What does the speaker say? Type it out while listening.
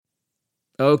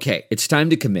Okay, it's time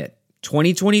to commit.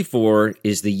 2024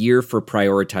 is the year for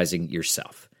prioritizing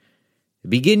yourself.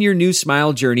 Begin your new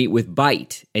smile journey with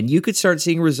Byte, and you could start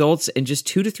seeing results in just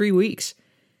 2 to 3 weeks.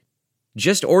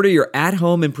 Just order your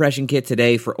at-home impression kit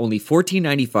today for only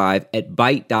 $14.95 at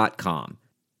Byte.com.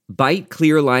 Byte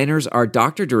clear liners are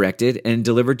doctor-directed and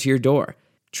delivered to your door.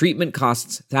 Treatment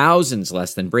costs thousands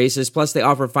less than braces, plus they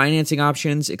offer financing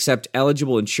options, accept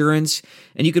eligible insurance,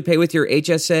 and you could pay with your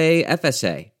HSA,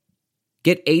 FSA.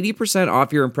 Get 80%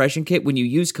 off your impression kit when you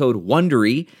use code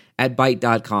WONDERY at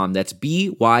Byte.com. That's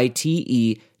BYTE.com.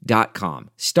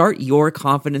 Start your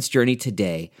confidence journey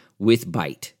today with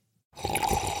Byte.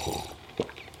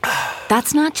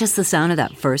 That's not just the sound of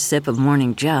that first sip of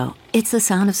Morning Joe. It's the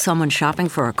sound of someone shopping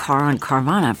for a car on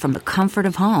Carvana from the comfort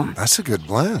of home. That's a good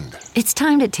blend. It's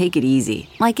time to take it easy,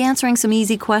 like answering some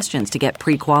easy questions to get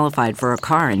pre-qualified for a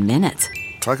car in minutes.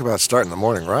 Talk about starting the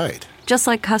morning right. Just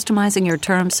like customizing your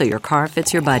terms so your car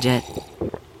fits your budget.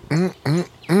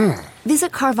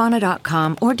 Visit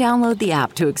Carvana.com or download the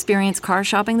app to experience car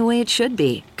shopping the way it should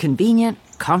be. Convenient,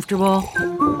 comfortable.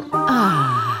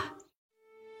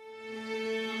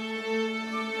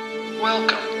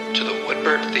 Welcome to the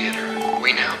Woodbird Theater.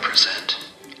 We now present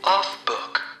Off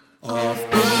Book. Off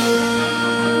Book,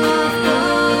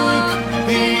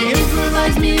 the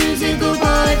improvised musical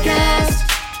podcast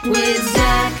with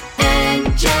Zach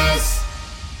and Jess.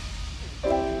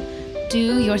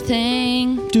 Do your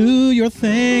thing. Do your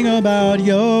thing about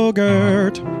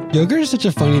yogurt. Yogurt is such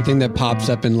a funny thing that pops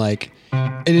up in like,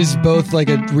 it is both like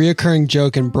a reoccurring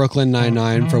joke in Brooklyn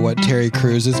Nine-Nine for what Terry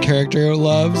Crews's character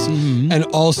loves, and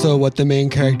also what the main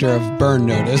character of Burn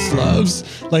Notice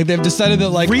loves. Like they've decided that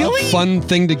like a fun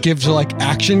thing to give to like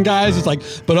action guys. It's like,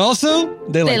 but also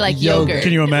they like yogurt.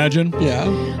 Can you imagine? Yeah.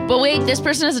 But wait, this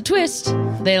person has a twist.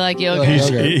 They like yogurt.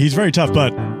 He's very tough,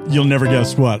 but you'll never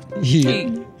guess what.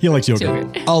 He likes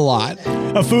yogurt. A lot.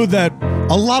 A food that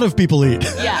a lot of people eat.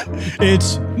 Yeah.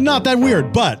 It's not that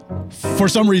weird, but for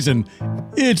some reason,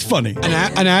 it's funny.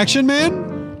 An action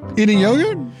man eating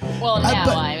yogurt? Well, now,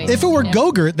 I mean, if it were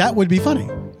Go-Gurt, that would be funny.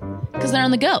 Because they're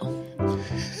on the go.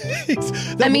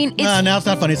 I mean, it's... now it's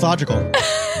not funny. It's logical.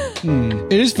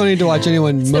 It is funny to watch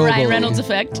anyone It's the Ryan Reynolds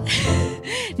effect.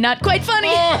 Not quite funny.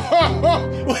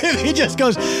 He just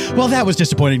goes, well, that was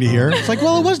disappointing to hear. It's like,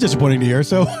 well, it was disappointing to hear,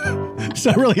 so it's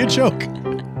not really a joke.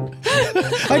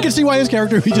 I can see why his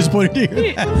character would be disappointed to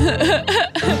hear that.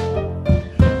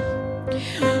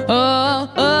 Oh,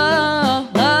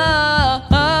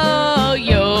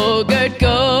 yogurt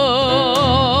go.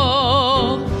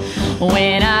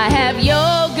 When I have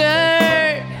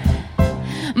yogurt,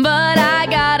 but I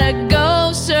gotta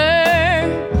go, sir.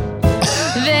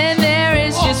 Then there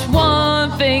is just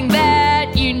one thing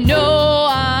that you know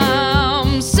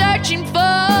I'm searching for.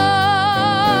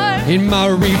 In my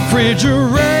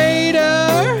refrigerator,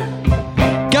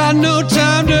 got no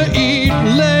time to eat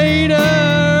later.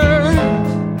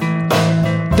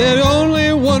 There's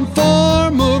only one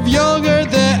form of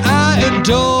yogurt that I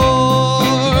adore.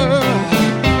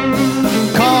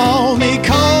 Call me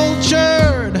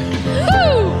cultured.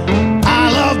 Woo!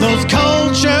 I love those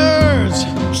cultures.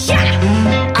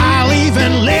 Yeah! I'll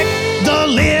even lick the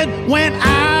lid when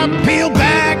I peel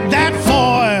back that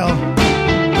foil.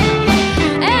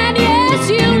 And yes,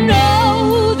 you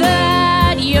know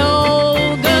that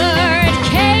yogurt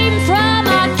came from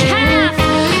a calf.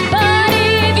 But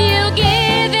if you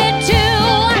give it to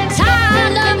a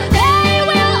toddler, they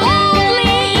will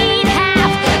only eat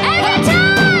half every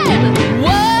time.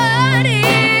 What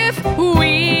if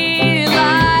we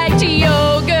liked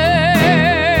yogurt?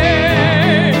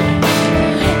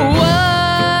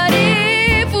 What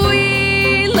if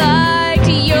we liked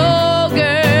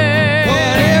yogurt?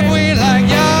 What if we like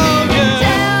yogurt?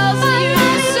 Tells you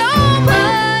so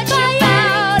much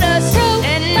about us,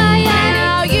 and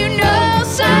now you know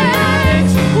so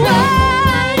much.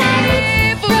 What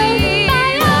if we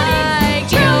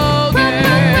liked yogurt?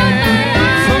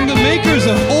 From the makers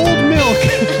of Old Milk.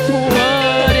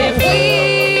 What if we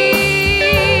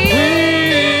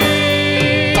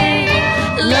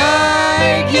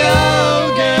Like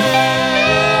yogurt.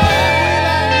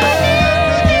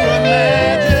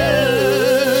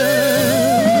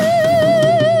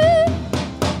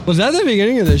 Was that the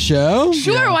beginning of the show?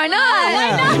 Sure, why not?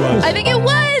 I think it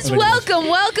was.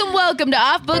 Welcome to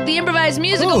Off Book, the improvised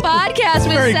musical podcast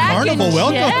with very Zach carnival and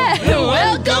welcome.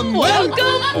 Jen.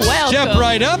 Welcome. Step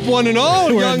right up, one and all,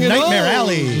 We're young in and Nightmare old.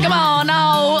 Alley. Come on,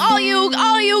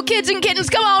 all you kids and kittens,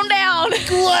 come on down.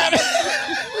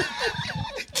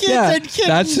 Yeah,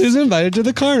 that's who's invited to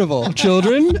the carnival.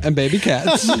 Children and baby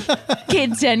cats.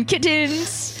 Kids and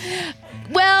kittens.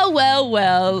 Well.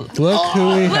 Look who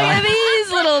we Look at have.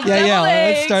 these little Yeah,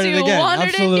 let's start it again. wandered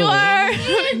Absolutely. into our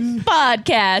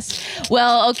podcast.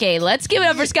 Well, okay, let's give it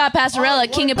up for Scott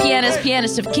Passarella, king of pianists,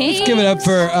 pianist of kings. Let's give it up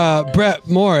for Brett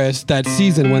Morris that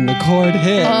season when the chord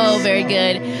hit. Oh, very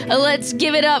good. Let's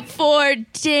give it up for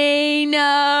Dana.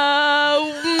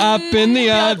 Up in the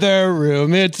other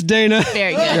room, it's Dana.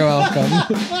 Very good. You're welcome.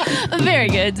 Very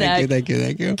good, Zach. Thank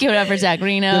you. Give it up for Zach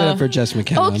Reno. Give it up for Jess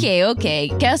McKenna. Okay.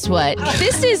 Guess what?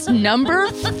 This is number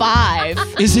 5.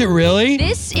 Is it really?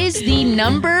 This is the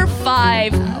number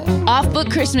 5 off-book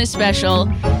Christmas special.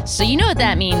 So you know what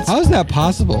that means. How is that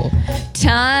possible?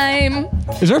 Time.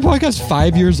 Is our podcast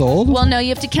 5 years old? Well, no, you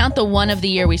have to count the one of the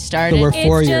year we started. So we're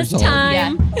 4 years old.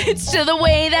 Yeah. It's to the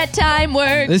way that time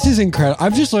works. This is incredible.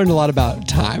 I've just learned a lot about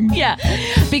time. Yeah,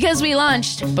 because we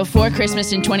launched before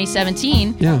Christmas in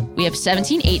 2017. Yeah. We have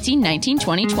 17, 18, 19,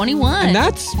 20, 21. And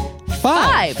that's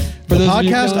 5. For The those of you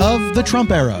who podcast don't- of the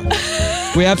Trump era.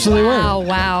 We absolutely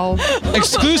Wow. were.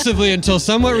 Exclusively until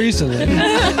somewhat recently.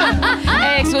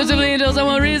 Exclusively until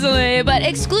somewhat recently, but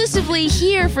exclusively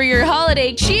here for your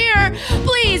holiday cheer.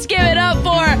 Please give it up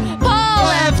for Paul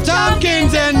F.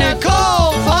 Tompkins and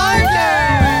Nicole Parker.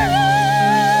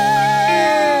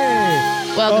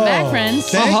 Welcome back, friends.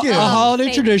 Thank you. A holiday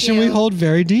Thank tradition you. we hold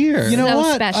very dear. You know So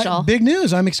what? special. Big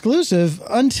news. I'm exclusive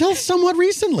until somewhat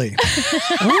recently.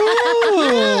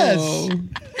 Oh.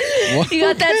 You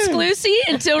got that exclusive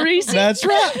until recent? That's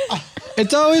right.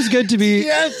 It's always good to be.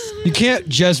 Yes. You can't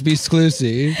just be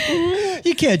exclusive.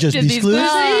 You can't just be Just be exclusive.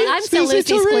 I'm still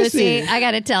Lucy Lucy Sclusy. Sclusy. I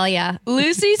gotta tell ya.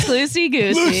 Lucy, Sclusy,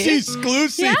 Goosey. Lucy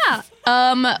exclusive. Yeah.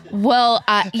 Well,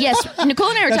 yes, Nicole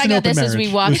and I were That's talking an about this open as we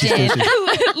marriage. walked Lucy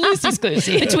in. Lucy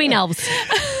Sclusy. Between elves.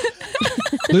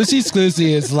 Lucy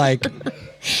Sclusy is like.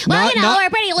 Well, not- you know, not- we're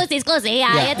pretty Lucy Sclusy.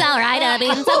 Yeah, it's all right. I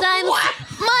mean, sometimes.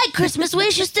 My Christmas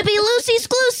wish is to be Lucy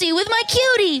Sclusy with my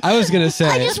cutie. I was gonna say.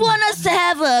 I just want us to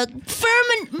have a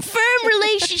firm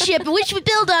relationship which we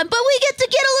build on, but we get to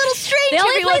get a little strange The only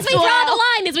every place once we in a draw while. the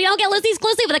line is we don't get Lucy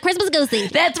Sclusy with a Christmas goosey.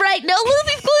 That's right. No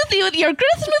Lucy Sclusy with your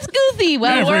Christmas goosey.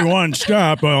 Well, Everyone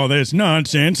stop all this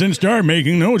nonsense and start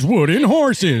making those wooden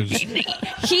horses. he's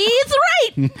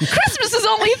right. Christmas is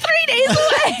only 3 days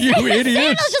away. You idiots.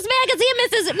 Santa's just mad because he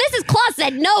and Mrs. Claus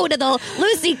said no to the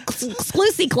Lucy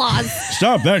Sclusy clause.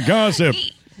 Stop that gossip.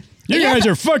 You guys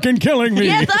are fucking killing me.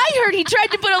 Yes, I heard he tried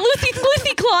to put a Lucy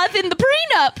Sclusy clause in the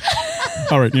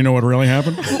prenup. All right, you know what really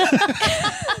happened?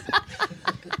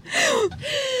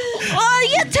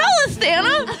 Yeah, tell us,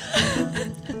 Santa.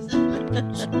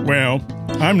 Well,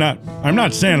 I'm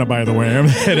not Santa, by the way. I'm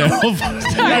the head elf.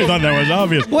 I thought that was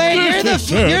obvious. Wait, you're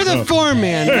the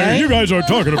foreman, Hey, right? you guys aren't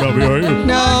talking about me, are you?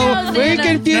 No, we Santa.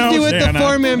 confused No, you with Santa. the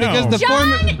foreman because No. the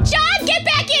foreman. John, get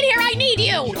back in here. I need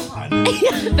you.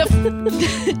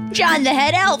 John, the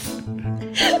head elf.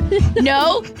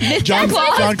 No, Mr. John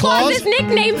Claus. John Claus? His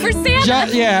nickname for Santa.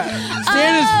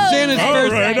 Santa's All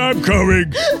first. right, I'm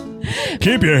coming.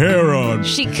 Keep your hair on.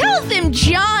 She calls him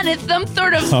John as some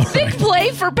sort of big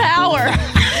play for power.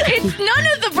 It's none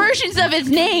of the versions of his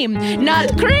name.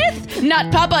 Not Chris, not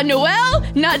Papa Noel,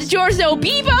 not Giorgio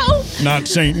Bibo, Not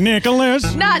St.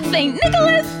 Nicholas. not St.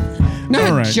 Nicholas. Not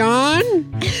All right. John.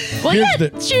 Well, Here's yeah,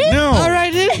 the- she is. No. All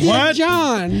right, it's What?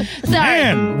 John. Sorry.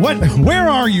 Man, where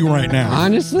are you right now?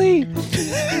 Honestly,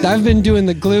 I've been doing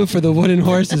the glue for the wooden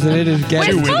horses, and it is We're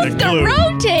getting. with the supposed to glue.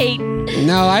 rotate.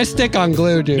 No, I stick on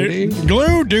glue duty.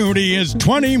 Glue duty is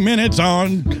 20 minutes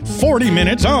on, 40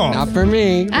 minutes off. Not for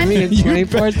me. I mean, it's You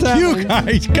 24/7. You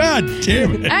guys, god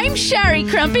damn it. I'm sorry,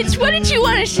 Crumpets. What did you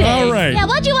want to say? All right. Yeah,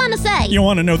 what'd you want to say? You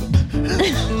want to know?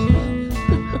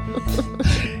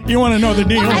 You want to know the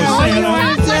deal with I don't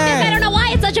know. Santa? I don't know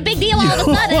why it's such a big deal all of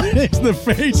a sudden. What is the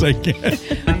face I get?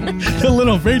 The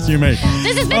little face you make.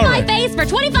 This has been All my right. face for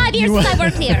 25 years since I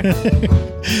worked here.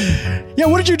 Yeah,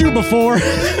 what did you do before?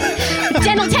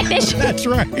 Dental technician. That's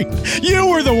right. You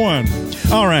were the one.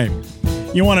 All right.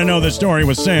 You want to know the story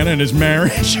with Santa and his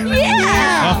marriage?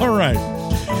 Yeah. All right.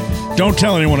 Don't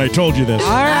tell anyone I told you this. All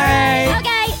right.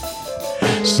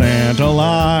 Okay. Santa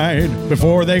lied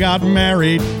before they got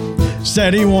married.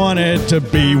 Said he wanted to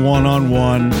be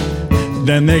one-on-one.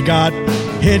 Then they got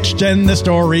hitched and the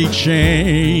story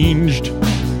changed.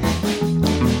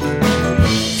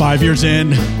 5 years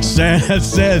in, Santa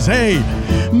says, hey,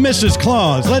 Mrs.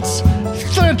 Claus, let's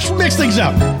mix things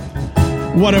up.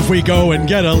 What if we go and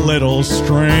get a little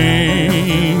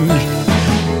strange?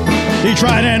 He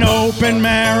tried an open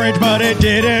marriage, but it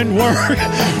didn't work.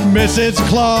 Mrs.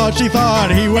 Claus, she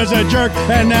thought he was a jerk,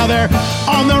 and now they're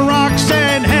on the rocks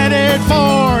and headed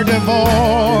for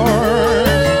divorce.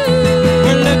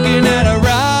 We're looking at a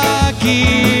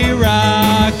rocky,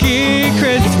 rocky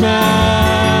Christmas.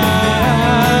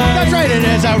 That's right, it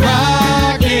is a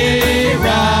rocky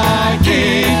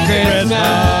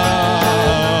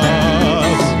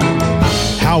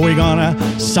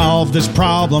solve this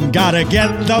problem. Gotta get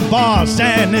the boss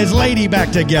and his lady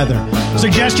back together.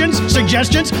 Suggestions?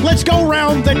 Let's go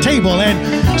round the table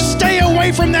and stay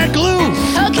away from that glue.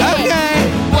 Okay.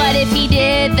 What if he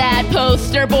did that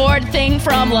poster board thing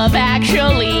from Love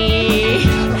Actually?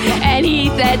 And he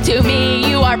said to me,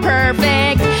 you are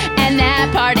perfect, and that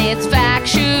part is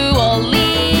factually.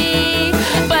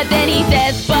 But then he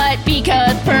says, but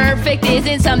because perfect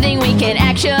isn't something we can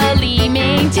actually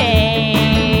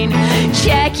maintain.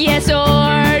 Check yes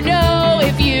or no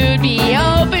if you'd be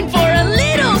open for a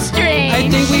little strange. I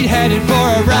think we'd headed for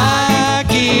a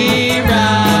rocky,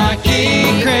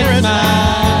 rocky Christmas.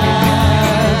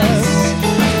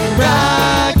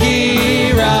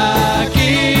 Rocky,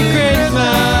 rocky Christmas.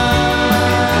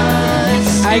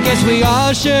 I guess we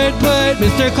all should put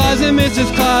Mr. Claus and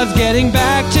Mrs. Claus getting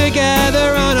back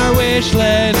together on our wish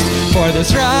list for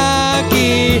this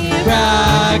rocky,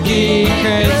 rocky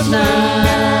Christmas.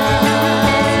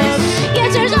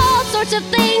 Yes, there's all sorts of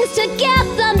things to get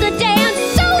them to dance.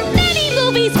 So many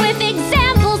movies with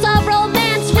examples of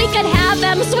romance. We could have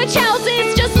them switch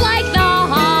houses just like the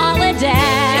holidays.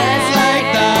 Just like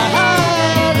the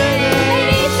holidays.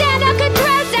 Maybe Santa could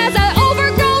dress as an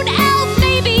overgrown elf.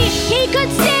 Maybe he could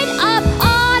sit up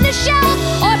on a shelf.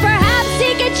 Or perhaps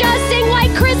he could just sing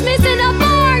White Christmas in a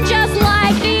barn just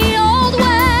like the old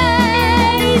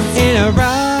ways. In a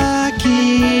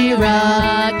rocky,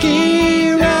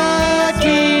 rocky,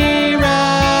 rocky,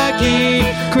 rocky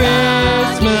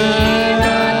Christmas.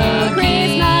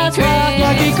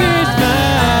 Rocky Christmas.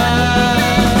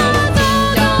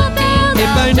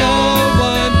 If I know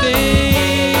one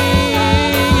thing,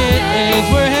 it is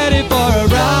we're headed for a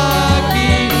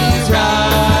rocky,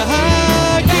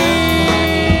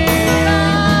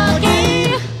 rocky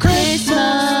Christmas.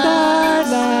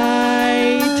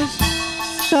 Starlight,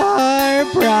 star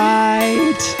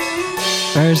bright.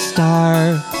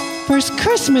 First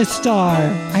Christmas star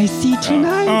I see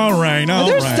tonight. All right. Are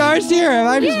there stars here? Have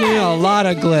I just been a lot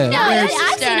of glitter? No, I've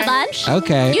seen a bunch.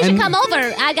 Okay. You should come over.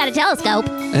 I got a telescope.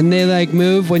 And they like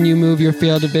move when you move your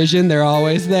field of vision. They're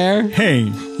always there.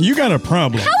 Hey, you got a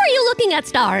problem. How are you looking at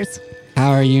stars?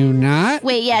 How are you not?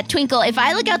 Wait, yeah, Twinkle, if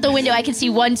I look out the window, I can see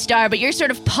one star, but you're sort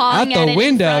of Out pawing at the it in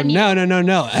window? front of you.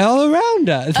 No. All around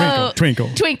us. Twinkle.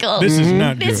 Twinkle. This is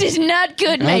not good. This is not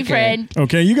good, my Okay. friend.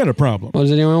 Okay, you got a problem. Well,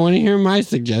 does anyone want to hear my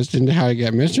suggestion to how to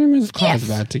get Mr. and Mrs. Claus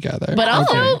back together? But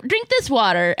also, Okay. drink this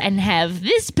water and have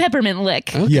this peppermint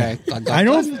lick. Okay. Yeah, I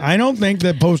don't think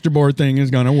that poster board thing is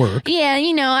gonna work. Yeah,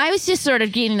 I was just sort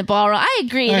of getting the ball rolling. I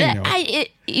agree. I know.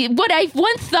 What I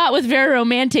once thought was very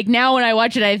romantic, now when I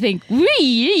watch it, I think,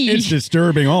 wee. It's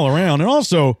disturbing all around. And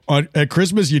also, at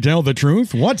Christmas, you tell the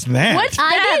truth. What's that? What's I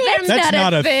that? didn't hear That's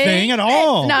not a thing at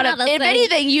all. It's not Not a if thing.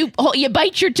 anything, you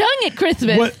bite your tongue at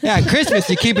Christmas. What? Yeah, at Christmas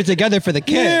you keep it together for the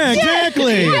kids. Yeah,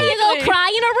 exactly. Why you go cry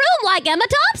in a room like Emma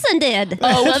Thompson did?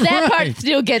 Oh, well, that part right.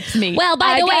 still gets me. Well,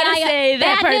 by the way, gotta say, that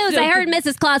bad part news. still I heard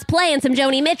Mrs. Claus playing some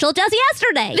Joni Mitchell just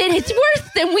yesterday. Then it's worse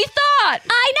than we thought.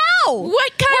 I know.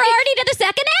 What kind We're of- already to the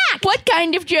second act. What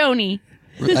kind of Joni?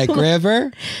 Like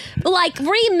River? Like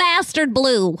remastered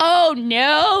Blue. Oh,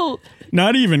 no.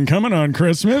 Not even coming on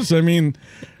Christmas. I mean,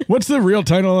 what's the real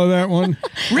title of that one?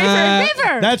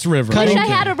 River. That's River. Wish I Okay.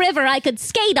 had a river I could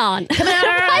skate on.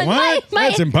 What?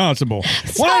 That's impossible.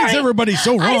 Why is Sorry. everybody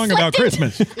so I wrong about slipped in-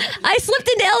 Christmas? I slipped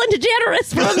into Ellen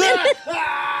DeGeneres for a minute.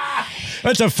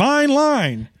 That's a fine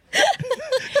line.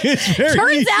 It's very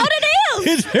Turns easy. out it is.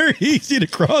 It's very easy to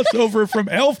cross over from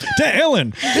Elf to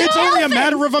Ellen. It's only a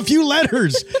matter of a few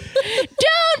letters.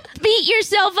 Don't beat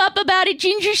yourself up about it,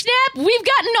 Ginger Snap. We've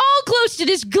gotten all close to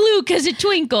this glue because of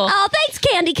Twinkle. Oh, thanks,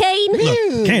 Candy Cane.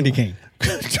 Look, Candy Cane,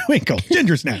 Twinkle,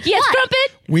 Ginger Snap. Yes,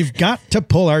 Crumpet? We've got to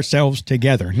pull ourselves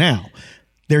together. Now,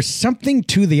 there's something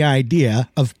to the idea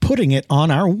of putting it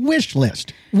on our wish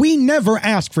list. We never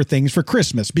ask for things for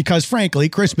Christmas because, frankly,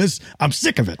 Christmas, I'm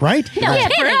sick of it, right? No, yeah,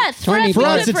 for us. For us, For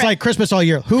us, it's like Christmas all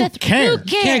year. Who cares? Who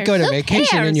cares? Can't go to Who vacation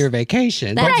cares? in your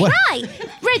vacation. That's what- right.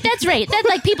 Right, that's right. That's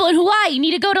like people in Hawaii. You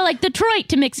need to go to like Detroit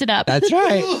to mix it up. That's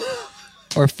right.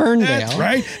 Or Ferndale. That's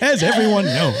right, as everyone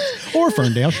knows. Or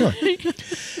Ferndale, sure.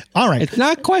 All right. It's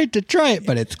not quite Detroit,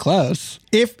 but it's close.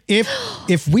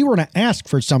 If we were to ask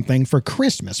for something for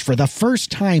Christmas for the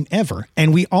first time ever,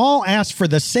 and we all asked for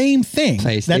the same thing,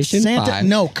 that's PlayStation Santa. 5.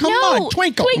 No, come on,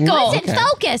 Twinkle. Listen,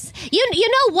 focus. You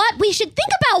know what? We should think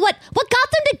about what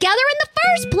got them together in the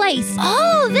first place.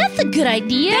 Oh, that's a good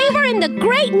idea. They were in the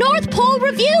Great North Pole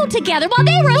Review together while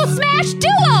they were a smash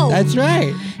duo. That's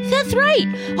right. That's right.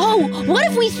 Oh, what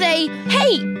if we say,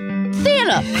 hey,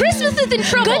 Santa, Christmas is in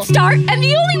trouble. Good start. And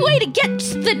the only way to get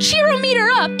the cheerometer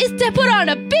up is to put on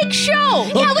a big show.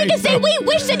 Yeah, we can say we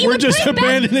wish that you We're would just bring back.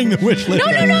 abandoning the wish list.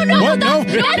 No. What? No.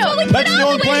 That's what we put That's on still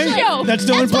the in wish play? list. That's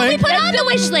still in That's what play? we put on the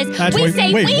wish list. That's We wait-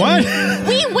 say wait, what?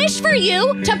 we wish for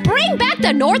you to bring back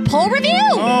the North Pole Review.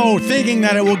 Oh, thinking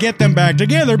that it will get them back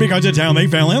together because it's how they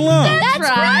fell in love. That's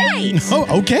right.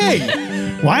 Oh, okay.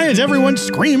 Why is everyone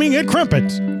screaming at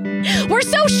crumpets? We're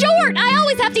so short. I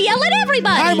always have to yell at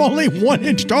everybody. I'm only 1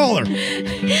 inch taller.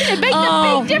 It makes a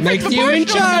big difference. Makes you in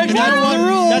charge. That's the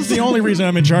rules. That's the only reason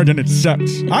I'm in charge, and it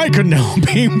sucks. I could now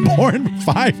be born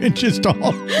 5 inches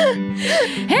tall.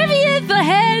 Heavy is the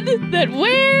head that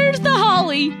wears the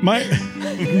holly.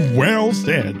 Well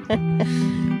said.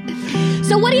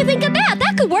 So what do you think of that?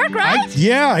 That could work, right?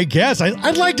 I guess.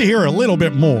 I'd like to hear a little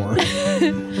bit more.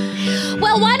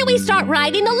 Well, why don't we start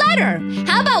writing the letter?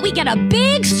 How about we get a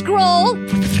big scroll?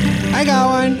 I got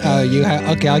one. Oh, you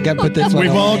have. Okay, I'll put this one.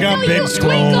 We've all got big Twinkle,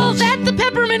 scrolls. that's the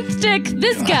peppermint stick.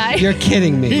 This guy. You're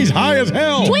kidding me. He's high as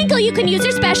hell. Twinkle, you can use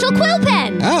your special quill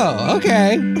pen. Oh,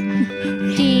 okay.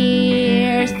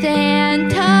 Dear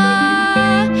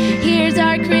Santa, here's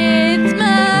our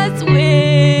Christmas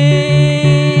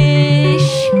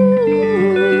wish.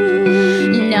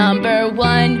 Number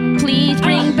 1, please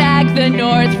bring back the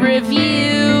North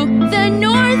Review. The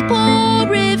North Pole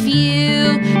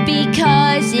Review,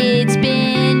 because it's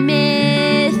been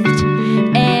missed.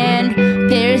 And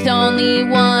there's only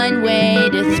one way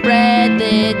to spread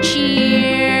the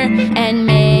cheer and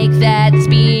make that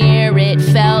spirit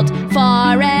felt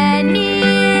far and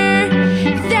near.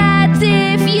 That's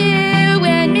if you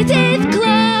and Mrs.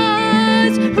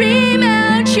 Claus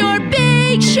remount your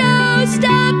big show,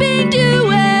 stop and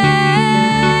do it.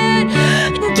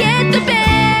 Get the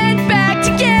band back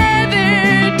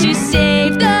together to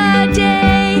save the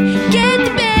day. Get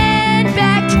the band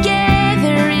back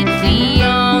together, it's the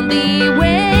only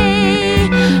way.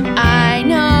 I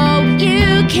know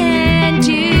you can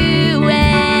do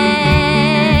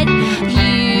it.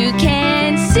 You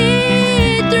can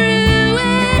see through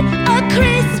it. A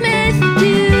Christmas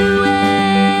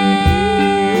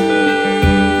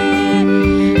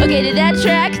duet. Okay, did that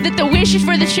track that the wish is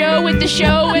for the show with the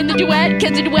show and the duet?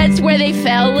 Because the duet's where they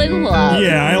fell in love.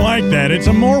 Yeah, I like that. It's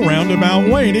a more roundabout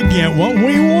way to get what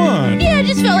we want. Yeah, I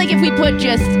just felt like if we put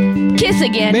just kiss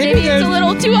again, Maybe maybe it's there's- a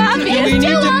little too obvious. We need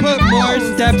to put more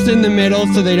steps in the middle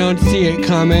so they don't see it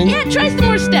coming. Yeah, try some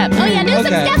more steps. Oh yeah, do some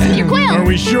Okay. steps with your quill. Are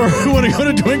we sure we want to go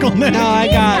to Twinkle now? No, I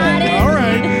got it. All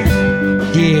right.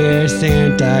 Dear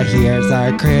Santa, here's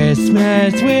our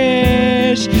Christmas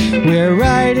wish. We're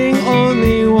writing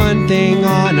only one thing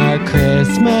on our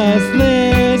Christmas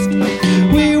list.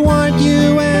 We want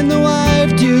you and the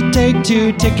wife to take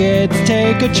 2 tickets,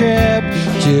 take a trip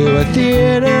to a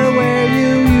theater where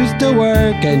you used to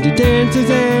work and do dances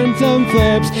and some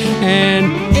flips. And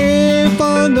if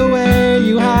on the way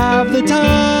you have the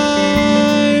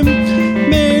time,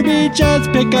 maybe just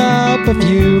pick up a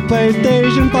few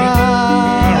PlayStation 5.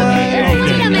 right,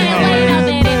 okay.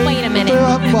 Wait a minute.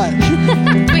 What?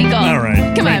 Twinkle. All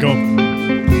right. Come Twinkle. on.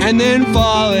 And then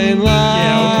fall in love.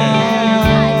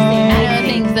 I don't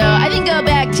think so. I think go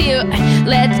back to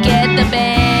let's get the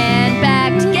band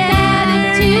back together.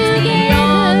 It's the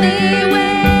only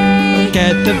way.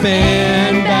 Get the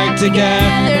band back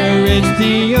together. It's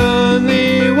the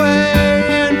only way.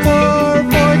 And for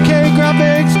 4K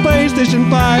graphics, PlayStation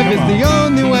 5 is the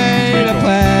only way to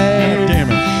play. Damn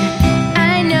it. I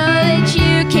know that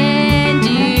you can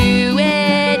do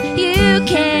it. You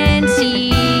can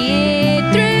see it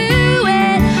through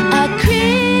it. A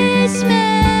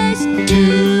Christmas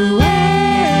duet.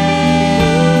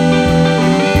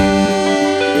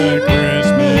 A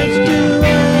Christmas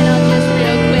duet. And I'll just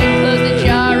real quick close the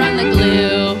jar on the glue.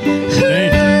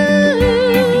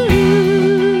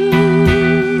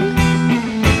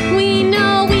 We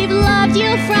know we've loved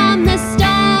you from the start.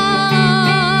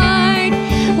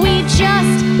 We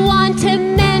just want to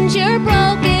mend your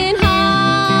broken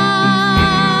heart.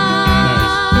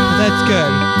 That's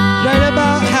good. Write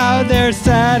about how they're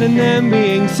sad and them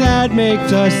being sad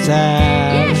makes us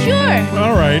sad. Yeah, sure.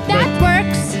 All right. That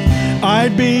works.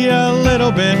 I'd be a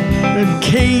little bit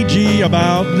cagey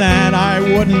about that. I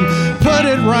wouldn't put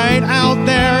it right out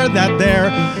there that they're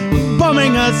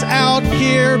bumming us out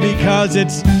here because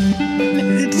it's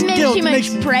still too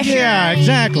much pressure. Yeah,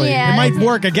 exactly. Yeah, it might that's-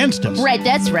 work against us. Right,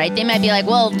 that's right. They might be like,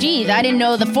 well, geez, I didn't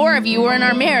know the 4 of you were in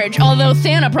our marriage. Although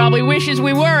Santa probably wishes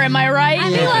we were. Am I right? I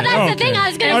mean, well, that's the thing I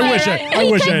was going to say. I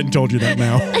wish I hadn't told you that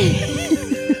now.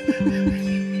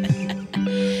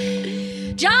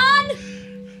 John?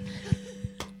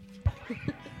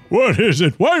 What is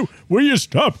it? Why will you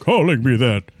stop calling me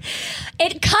that?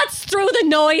 It cuts through the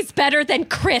noise better than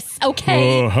Chris,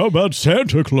 okay? How about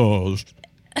Santa Claus?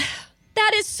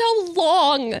 That is so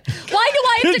long. Why do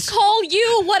I have to call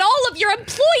you what all of your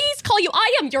employees call you?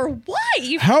 I am your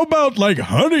wife. How about like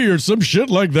honey or some shit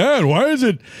like that? Why is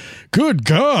it? Good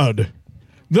God.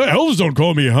 The elves don't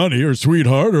call me honey or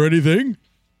sweetheart or anything.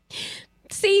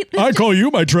 See, I call you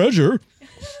my treasure.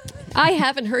 I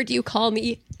haven't heard you call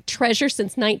me treasure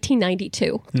since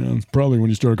 1992. Yeah, it's probably when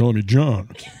you started calling me John.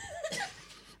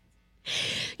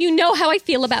 You know how I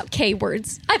feel about K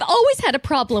words. I've always had a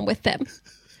problem with them.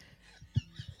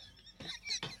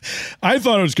 I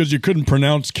thought it was because you couldn't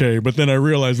pronounce K, but then I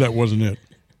realized that wasn't it.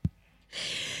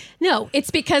 No, it's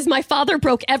because my father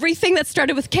broke everything that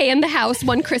started with K in the house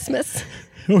one Christmas.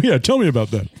 Oh, yeah, tell me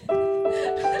about that.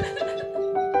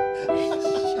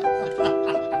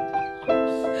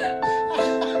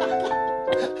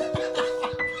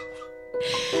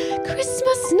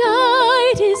 Christmas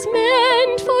night is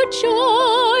meant for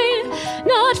joy,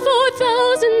 not for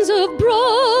thousands of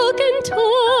broken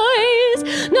toys,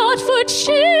 not for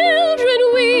children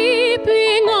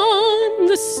weeping on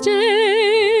the stairs.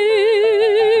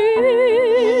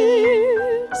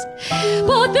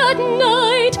 But that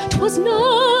night 'twas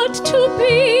not to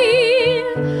be.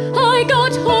 I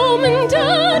got home and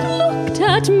Dad looked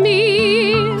at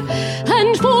me,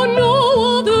 and for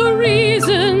no other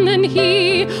reason than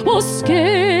he was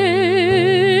scared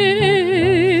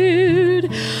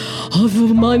of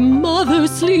my mother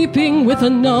sleeping with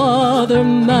another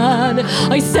man.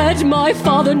 I said, my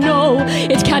father, no,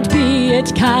 it can't be,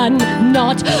 it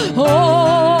cannot.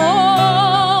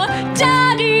 Oh,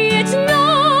 Daddy, it's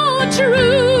not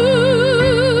true.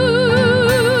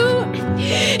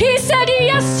 He said,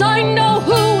 yes, I know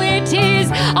who it is.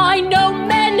 I know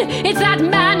men. It's that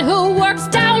man who works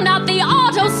down at the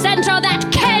auto center,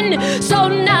 that Ken. So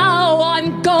now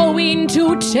I'm going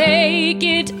to take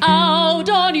it out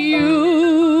on you.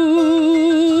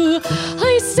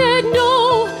 I said,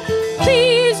 no,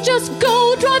 please just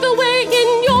go drive away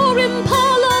in your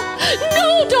Impala.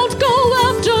 No, don't go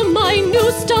after my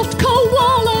new stuffed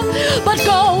koala, but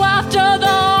go after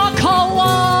the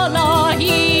koala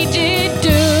he did do.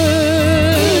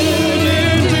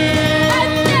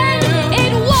 And then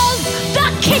it was the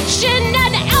kitchen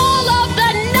and all of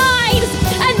the knives,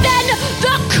 and then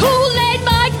the Kool-Aid,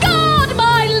 my God,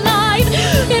 my life.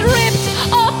 It ripped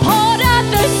apart at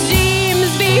the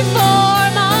seams before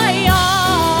my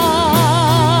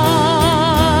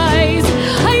eyes.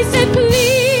 I said,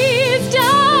 please,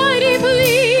 Daddy,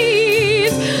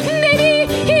 please. Maybe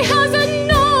he has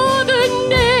another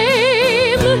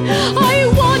name. I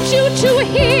want you to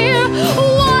hear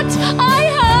what I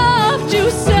have to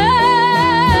say.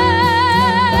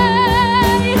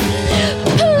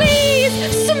 Please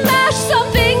smash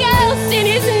something else in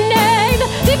his name,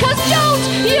 because don't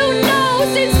you know,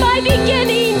 since my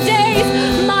beginning days,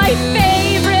 my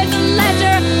favorite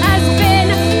letter has been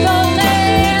the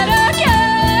letter K.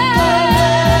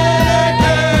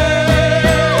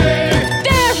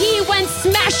 There he went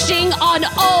smashing on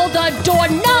all the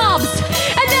doorknobs,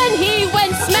 and then he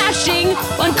went smashing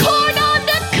on corn on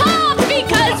the cob,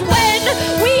 because when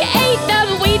we ate them,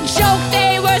 we joked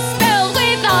they were spelled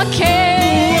with a K.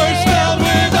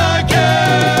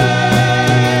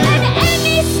 And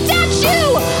any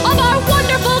statue of our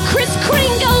wonderful Kris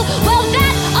Kringle, well,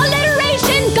 that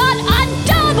alliteration got a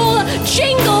double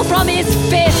jingle from his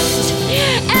fist.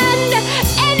 And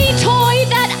any toy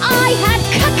that I had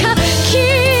kissed.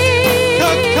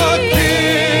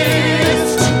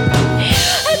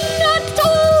 And not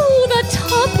the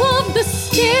top of the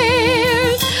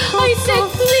stairs. I said,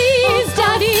 please,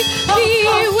 Daddy,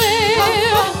 beware.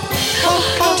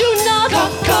 Do not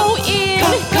go in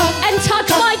and touch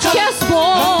my chessboard,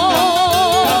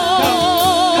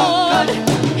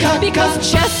 because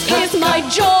chess is my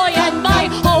joy and my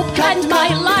hope and my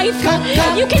life.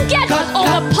 You can get all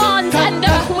the pawns and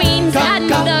the queens and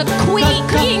the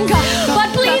queen, but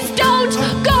please don't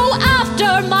go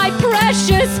after my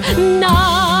precious knife.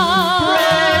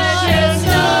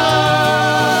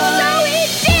 So he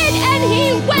did, and he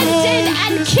went in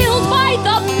and killed by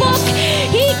the book.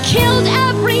 He killed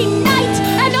every knight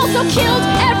and also killed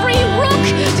every rook,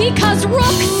 because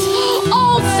rooks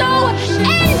also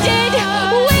ended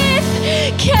with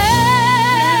K.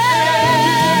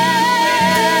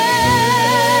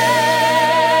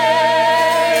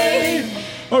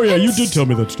 Oh, yeah, you did tell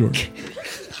me that story.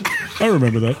 I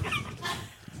remember that.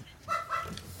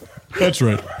 That's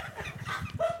right.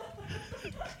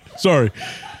 Sorry.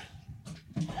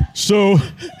 So,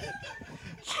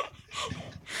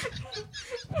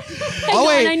 Oh on,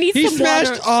 wait, I need he some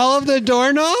smashed water. all of the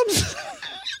doorknobs?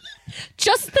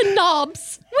 just the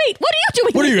knobs. Wait, what are you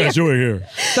doing? What are you guys doing here?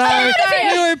 Sorry,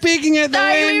 we were peeking at the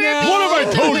window. What have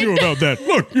I told you about that?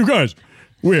 Look, you guys,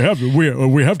 we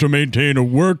have to maintain a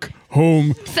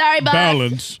work-home Sorry, boss.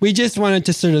 balance. We just wanted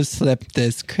to sort of slip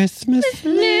this Christmas.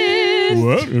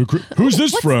 What? Who's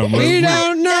this from? We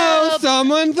don't know.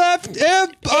 Someone left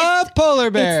a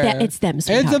polar bear. It's them,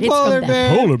 sweetheart. It's a polar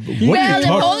bear. Polar. What are you Well, the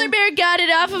talking? polar bear got it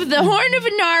off of the horn of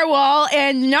a narwhal,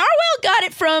 and narwhal got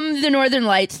it from the Northern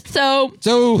Lights. So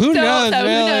who knows, who really?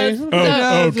 knows? Who Oh,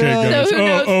 knows, okay, really? guys. So who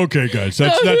knows? Okay, guys.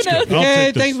 That's who good. knows? I'll Okay,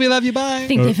 take this. thanks. We love you. Bye. I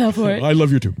think they fell for it. I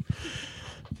love you too.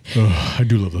 I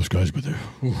do love those guys, but they're.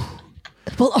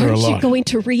 Well, There are a aren't you lot. going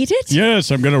to read it?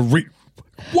 Yes, I'm gonna read.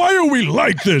 Why are we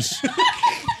like this?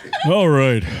 All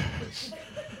right.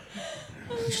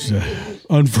 Just,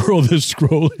 unfurl this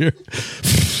scroll here.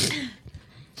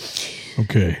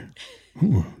 Okay.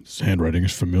 Ooh, this handwriting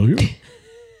is familiar.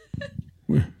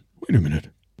 Wait a minute.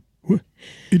 What?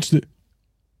 It's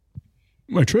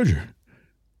my treasure.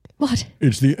 What?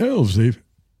 It's the elves. They've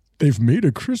made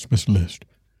a Christmas list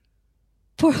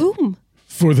For whom?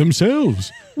 for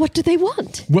themselves. What do they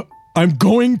want? Well, I'm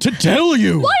going to tell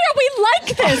you. Why are we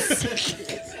like this?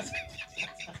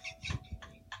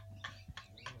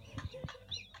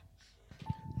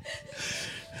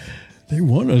 They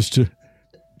want us to.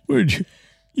 Well,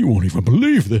 you won't even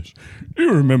believe this. Do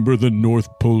you remember the North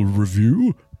Pole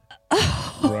Review?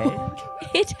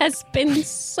 It has been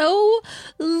so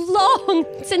long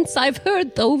since I've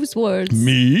heard those words.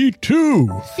 Me too.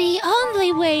 The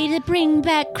only way to bring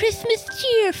back Christmas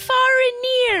cheer far and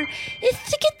near is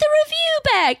to get the review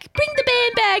back. Bring the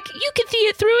band back. You can see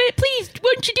it through it. Please,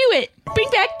 won't you do it? Bring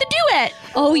back the duet.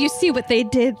 Oh, you see what they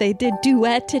did? They did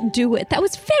duet and do it. That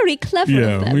was very clever of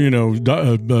Yeah, them. well, you know,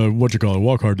 what you call it?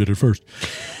 Walk Hard did it first.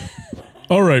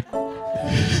 All right.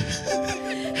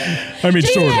 I mean,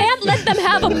 You sort of. can't let them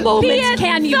have a moment,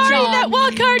 can you, Sorry John? that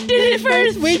Walkhard did it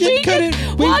first. We just couldn't.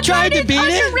 We Walkhard tried to is beat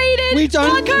underrated. it. We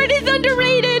done. Walkhard is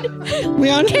underrated. We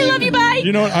on. Okay, love you, bye.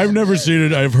 You know what? I've never seen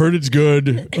it. I've heard it's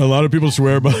good. A lot of people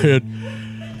swear by it.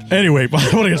 Anyway, I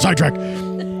want to get sidetracked.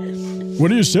 What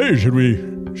do you say? Should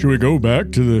we go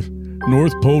back to the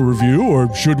North Pole Review,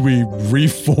 or should we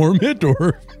reform it,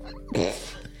 or?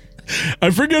 I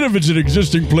forget if it's an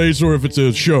existing place or if it's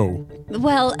a show.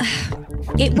 Well,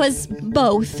 it was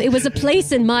both. It was a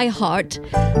place in my heart.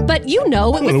 But you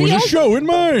know, it was Well, it was the a old... show in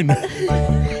mine.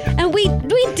 And we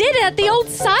did it at the old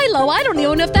silo. I don't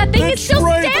even know if that thing is still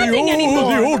standing anymore.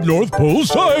 The old North Pole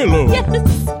Silo.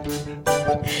 Yes.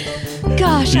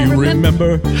 Gosh, Do I you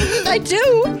remember? I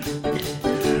do.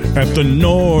 At the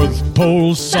North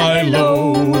Pole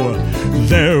Silo,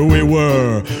 there we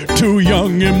were, two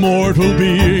young immortal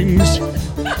beings.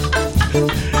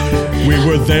 We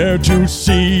were there to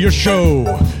see a show.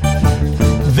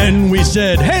 Then we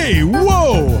said, hey,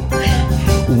 whoa!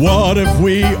 What if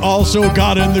we also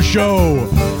got in the show?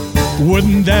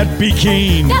 Wouldn't that be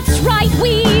keen? That's right,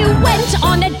 we went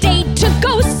on a date to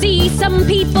go see some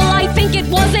people. I think it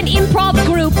was an improv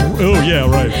group. Oh, yeah,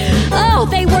 right. Oh,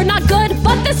 they were not good,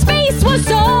 but the space was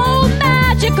so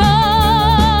magical.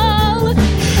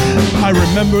 I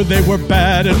remember they were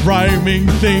bad at rhyming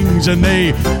things, and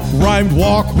they rhymed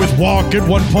walk with walk at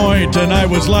one point, and I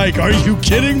was like, are you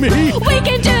kidding me? We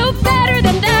can do better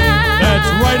than that. That's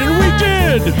right, and we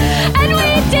did! And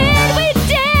we did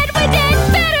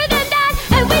better than that.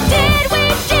 And we did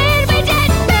better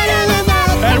than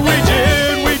that. And we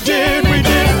did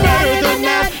better than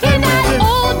that. In that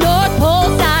old North Pole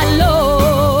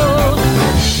silo.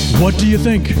 What do you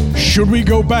think? Should we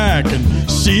go back and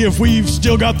see if we've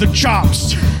still got the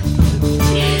chops?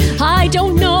 I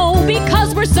don't know,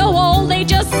 because we're so old, they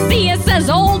just see us as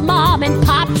old mom and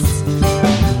pops.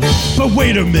 But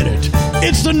wait a minute.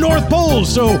 It's the North Pole,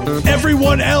 so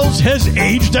everyone else has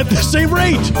aged at the same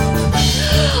rate.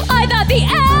 I thought the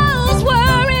elves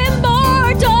were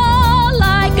immortal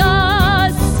like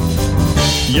us.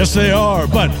 Yes, they are,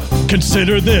 but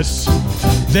consider this.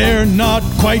 They're not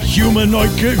quite humanoid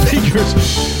figures.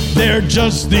 They're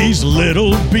just these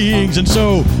little beings, and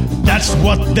so that's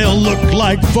what they'll look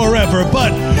like forever.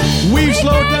 But we've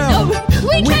slowed down.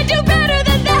 We can do better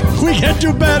than that. We can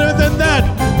do better than that.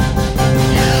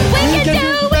 We can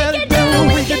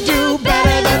do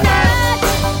better than that.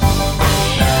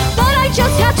 But I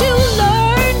just have to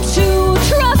learn to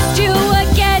trust you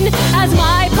again as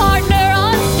my partner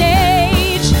on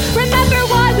stage. Remember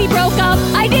why we broke up?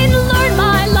 I didn't learn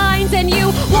my lines and you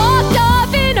walked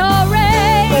off in a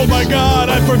rage. Oh my God,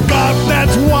 I forgot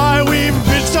that's why we've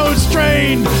been so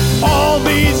strained all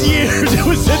these years. It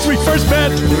was since we first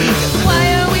met.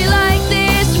 Why are we like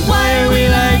this? Why are we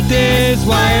like this?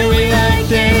 Why are we like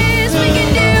this? We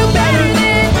can do better than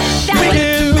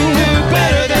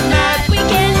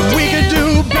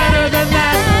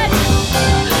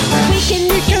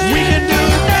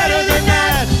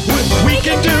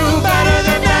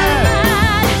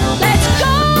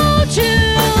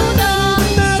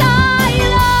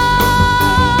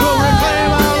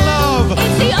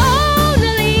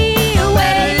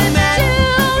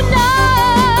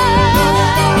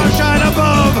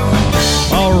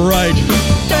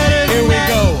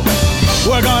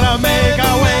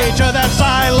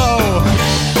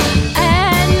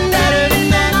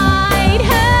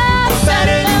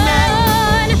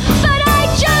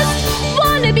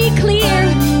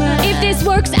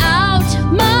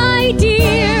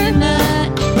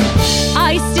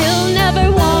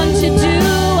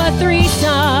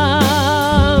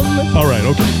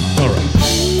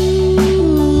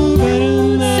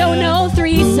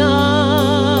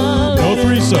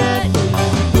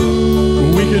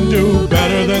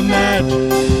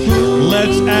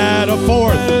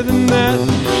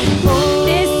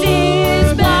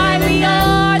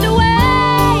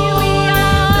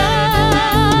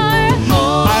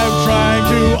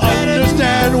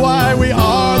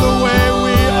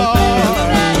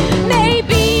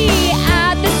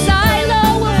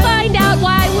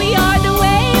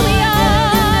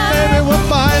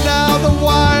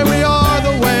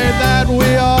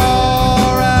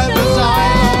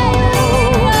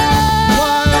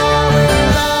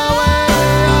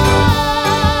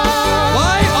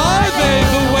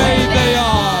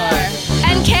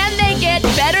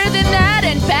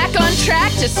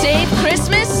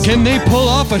Can they pull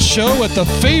off a show at the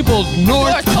fabled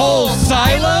North Pole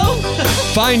Silo?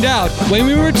 Find out when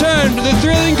we return to the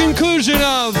thrilling conclusion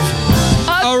of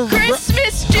A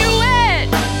Christmas duet!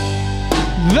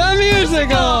 The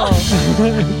musical.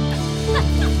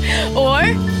 Or?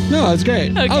 No, it's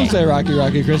great. Okay. I'll say Rocky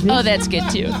Rocky Christmas. Oh, that's good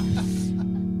too.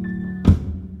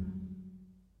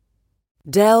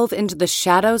 Delve into the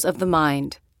shadows of the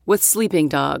mind with Sleeping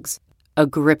Dogs, a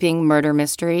gripping murder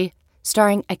mystery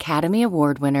starring Academy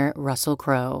Award winner Russell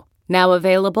Crowe. Now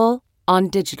available on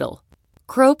digital.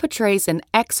 Crowe portrays an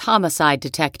ex-homicide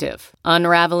detective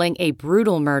unraveling a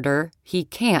brutal murder he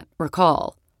can't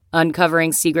recall.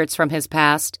 Uncovering secrets from his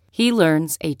past, he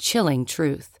learns a chilling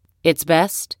truth. It's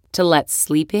best to let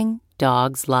sleeping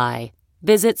dogs lie.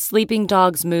 Visit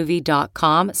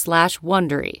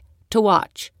sleepingdogsmovie.com/Wondery to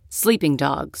watch Sleeping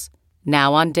Dogs,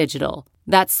 now on digital.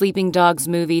 That's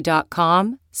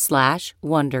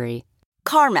sleepingdogsmovie.com/Wondery.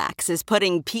 CarMax is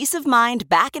putting peace of mind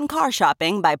back in car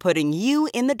shopping by putting you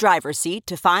in the driver's seat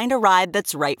to find a ride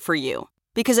that's right for you.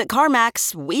 Because at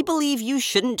CarMax, we believe you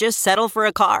shouldn't just settle for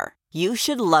a car. You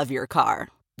should love your car.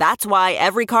 That's why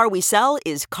every car we sell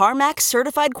is CarMax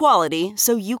certified quality,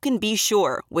 so you can be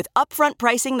sure with upfront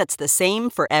pricing that's the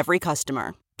same for every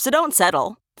customer. So don't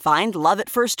settle. Find love at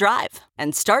first drive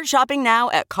and start shopping now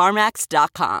at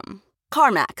CarMax.com.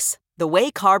 CarMax, the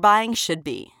way car buying should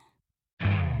be.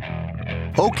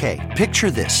 Okay, picture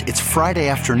this. It's Friday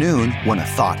afternoon when a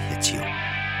thought hits you.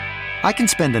 I can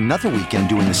spend another weekend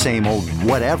doing the same old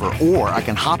whatever, or I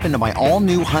can hop into my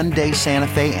all-new Hyundai Santa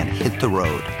Fe and hit the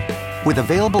road. With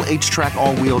available H-Track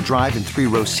all-wheel drive and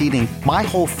 3-row seating, my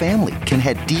whole family can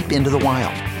head deep into the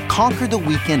wild. Conquer the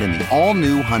weekend in the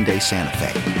all-new Hyundai Santa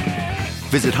Fe.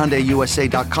 Visit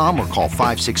HyundaiUSA.com or call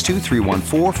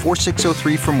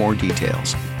 562-314-4603 for more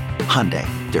details. Hyundai,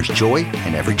 there's joy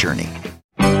in every journey.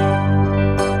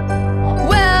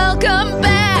 Welcome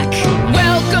back!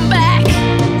 Welcome back!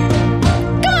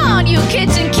 Come on, you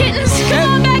kids and kittens!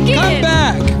 Come on back in! Come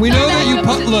back! We know that you...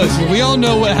 Listen, we all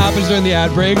know what happens during the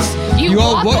ad breaks. You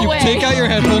walk You away. take out your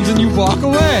headphones and you walk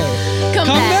away. Come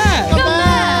back! Come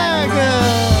back!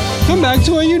 Come back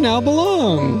to where you now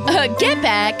belong. Get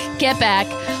back!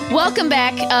 Welcome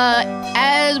back.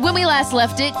 As when we last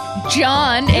left it,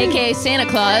 John, aka Santa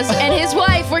Claus, and his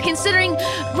wife were considering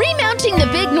remounting the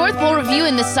big North Pole Review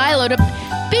in the silo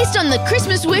based on the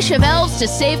Christmas wish of elves to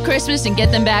save Christmas and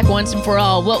get them back once and for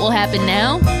all. What will happen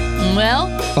now? Well,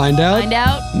 Find out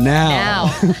now.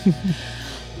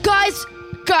 Guys,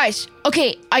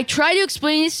 okay, I try to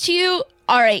explain this to you.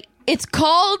 All right, it's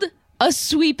called a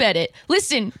sweep edit.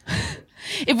 Listen,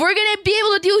 if we're going to be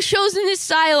able to do shows in this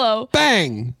silo...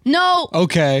 Bang! No.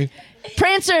 Okay.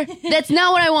 Prancer, that's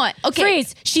not what I want. Okay.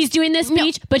 Freeze. She's doing this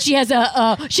speech, but she has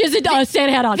a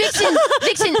Santa hat on. Vixen,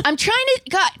 I'm trying to...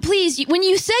 God, please, when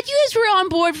you said you guys were on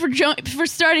board for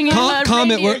starting a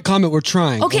Comment, we're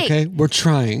trying. Okay. We're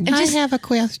trying. I have a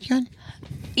question.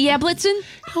 Yeah, Blitzen?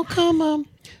 How come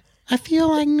I feel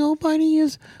like nobody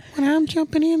is, when I'm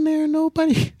jumping in there,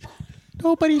 nobody's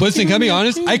Listen, can I be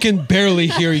honest? I can barely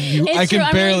hear you. It's I can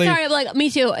true. barely. I'm really sorry. Like, me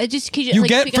too. It just You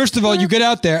get first of all, you get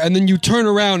out there and then you turn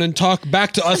around and talk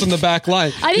back to us on the back line.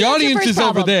 I think The that's your audience first is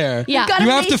over problem. there. Yeah. You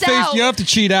have to face. You have to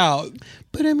cheat out.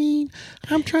 But I mean,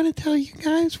 I'm trying to tell you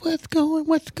guys what's going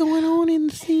on in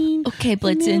the scene. Okay,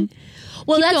 Blitzen.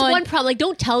 Well, Keep that's going. one problem. Like,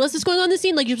 don't tell us what's going on in the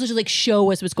scene. Like, you're supposed to like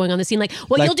show us what's going on in the scene. Like,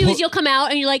 what Like, you'll do is you'll come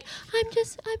out and you're like, I'm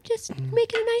just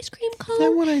making an ice cream cone. Is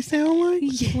that what I sound like?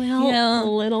 Well, a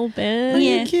little bit. Are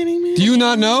you kidding me? Do you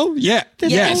not know? Yeah.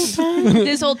 Yes.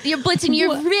 You're Blitzen,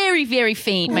 you're very, very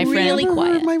faint, my friend. I've never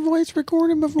heard my voice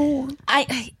recorded before.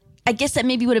 I guess that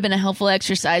maybe would have been a helpful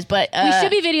exercise, but we should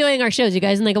be videoing our shows, you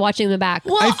guys, and like watching them back.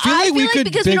 Well, I feel like we could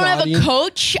because we big don't have audience. a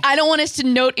coach, I don't want us to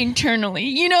note internally.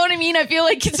 You know what I mean? I feel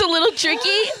like it's a little tricky.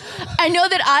 I know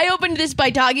that I opened this by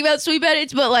talking about sweep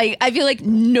edits, but like I feel like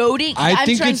noting. I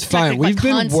think it's fine. We've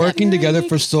been working together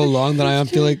for so long that I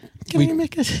feel like Can I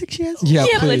make a suggestion? Yeah,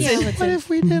 please. What if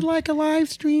we did like a live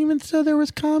stream and so there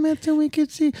was comments and we could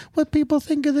see what people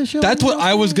think of the show? That's what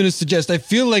I was going to suggest. I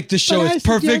feel like this show But I is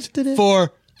perfect suggested it.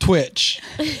 for Twitch.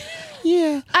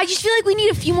 Yeah. I just feel like we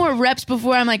need a few more reps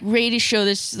before I'm like ready to show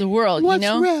this to the world. What's you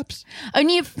know, reps? we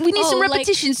need some like-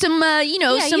 repetition, some Like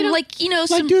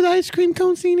do the ice cream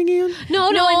cone scene again? No.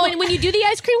 When you do the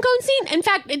ice cream cone scene, in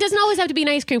fact, it doesn't always have to be an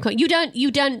ice cream cone. You do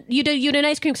an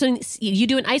ice cream scene. You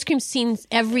do an ice cream scene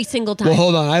every single time. Well,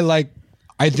 hold on. I like that.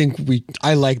 I think we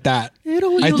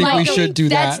should do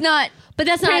that. That's not. But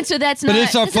that's not. Prancer, that's But not.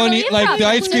 it's not That's not funny. really Like improv. the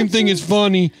ice cream thing is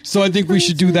funny, so I think we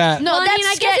should do that. No, Well, I that's mean,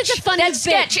 I sketch. guess it's a funny that's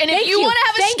bit. sketch. And Thank if you you. want to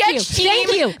have a Thank sketch you. team,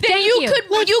 Thank you. then Thank you you.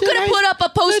 could put up a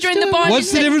poster in the barn.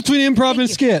 What's the difference between improv and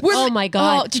skits? Oh my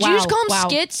God. Oh, did you just call them Wow.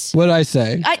 skits? What did I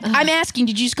say? I'm asking.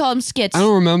 Did you just call them skits? I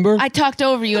don't remember. I talked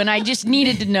over you, and I just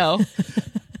needed to know.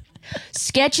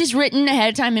 Sketch is written ahead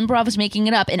of time. Improv is making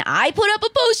it up, and I put up a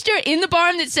poster in the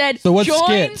barn that said, So what's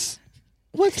 "Join." skits?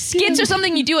 Skits are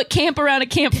something you do at camp around a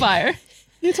campfire.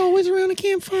 It's always around a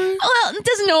campfire. Well, it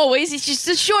doesn't always. It's just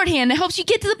a shorthand that helps you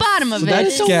get to the bottom of So it.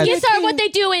 that's sketch. Skits are what they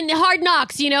do in Hard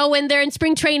Knocks, when they're in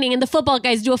spring training and the football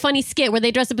guys do a funny skit where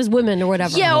they dress up as women or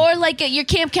whatever. Yeah, or like your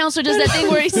camp counselor does that thing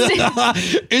where he sits.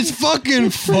 It's fucking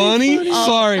funny.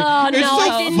 Sorry. Oh, it's no, I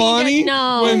so didn't funny mean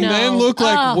to- when men look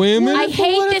like women. I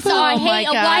hate this. I my hate.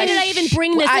 Why did I even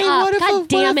bring this up? What God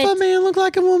damn if a it. man looked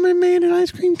like a woman and made an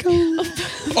ice cream cone?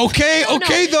 Okay,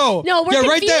 though. No, we're yeah,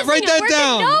 write that confusing it.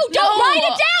 down. No, don't write it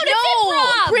down. It's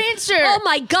improv. Prancer. Oh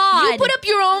my God. You put up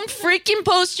your own freaking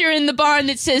poster in the barn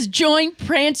that says "Join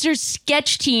Prancer's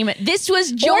sketch team." This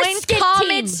was Join skit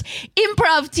Comet's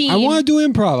improv team. I want to do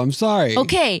improv. I'm sorry.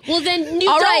 Okay. Well, then you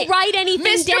All don't right. write anything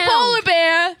Mr. down. Polar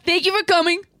Bear, thank you for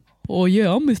coming. Oh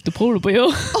yeah, I'm Mr. Polar Bear.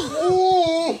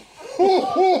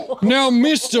 Now,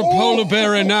 Mr. Polar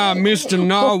Bear and I, Mr.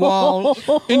 Narwhal,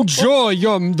 enjoy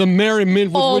the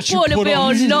merriment with which you Polar put Bear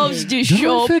on. loves this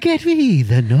show. forget me,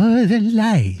 the Northern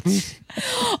Lights.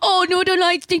 Oh, Northern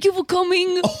Lights, thank you for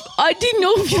coming. I didn't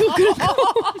know if you were gonna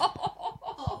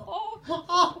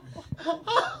come.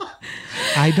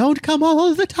 I don't come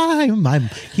all the time. I'm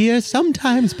here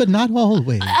sometimes, but not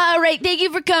always. All right, thank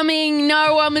you for coming,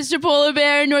 Narwhal, Mr. Polar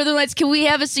Bear, Northern Lights. Can we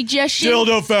have a suggestion?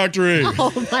 Dildo Factory.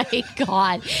 Oh my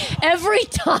God. Every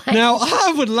time. Now,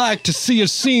 I would like to see a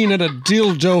scene at a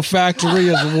dildo factory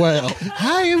as well.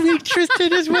 I am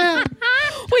interested as well.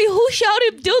 Wait, who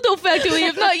shouted Dildo Factory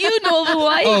if not you, Northern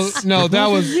Lights? Oh, no, that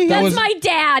was... That's my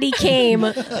dad. He came.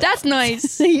 That's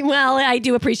nice. Well, I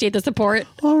do appreciate the support.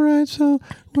 All right, so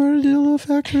we're at a dildo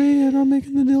factory, and I'm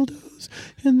making the dildos,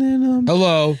 and then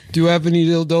Hello, do you have any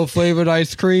dildo flavored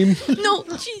ice cream? No,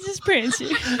 Jesus, Prancer.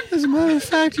 as a matter of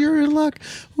fact, you're in luck.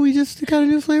 We just got a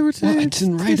new flavor today. Well, I It's-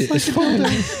 didn't write it. tastes It's like a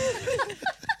fine. dildo.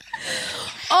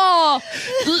 Oh,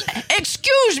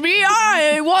 excuse me,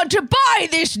 I want to buy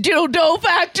this Dildo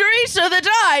Factory so that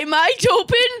I might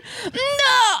open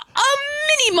a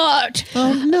mini mart.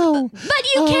 No. But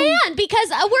you can, because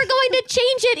we're going to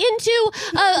change it into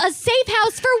a safe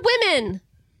house for women.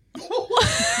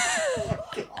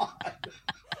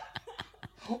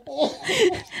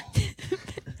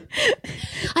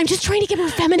 I'm just trying to get more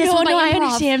feminist with my I improv.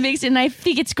 understand, Vixen, and I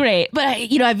think it's great. But I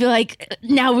feel like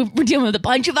now we're dealing with a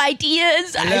bunch of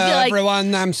ideas. I Hello, feel like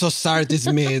everyone. I'm so sorry. It is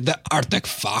me, the Arctic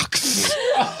Fox.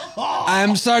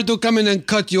 I'm sorry to come in and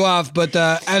cut you off, but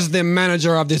as the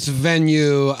manager of this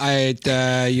venue,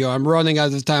 I'm running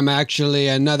out of time. Actually,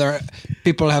 another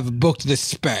people have booked this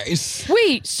space.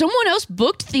 wait, someone else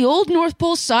booked the old North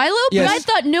Pole Silo, Yes. but I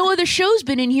thought no other show's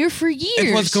been in here for years.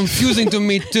 It was confusing to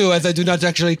me too, as I do not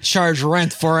actually charge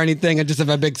rent for anything. I just have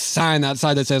a big sign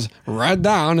outside that says "Write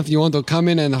down if you want to come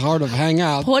in and hard of hang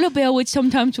out." Polar Bear would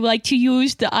sometimes like to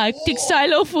use the Arctic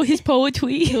Silo for his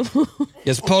poetry.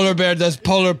 Yes, Polar Bear does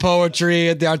polar poetry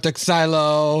at the Arctic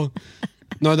Silo.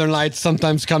 Northern Lights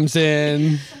sometimes comes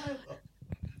in.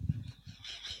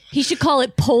 He should call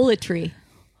it poetry.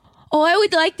 Oh, I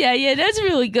would like that. Yeah, that's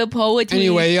really good poetry.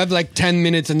 Anyway, you have like 10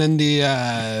 minutes, and then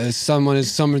the someone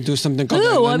do something called Who?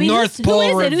 the I mean, North who Pole is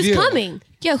it? Review. Who's coming?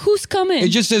 Yeah, who's coming? It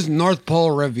just says North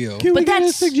Pole Review. Can we But get a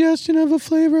that's- suggestion of a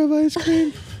flavor of ice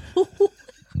cream?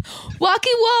 Walkie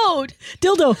Woad.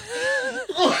 Dildo.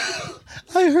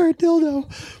 I heard dildo.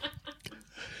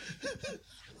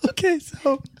 Okay,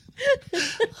 so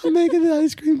I'm making the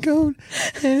ice cream cone,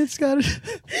 and it's got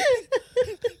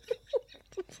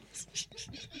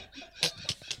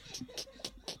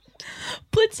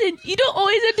Blitzen, you don't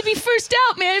always have to be first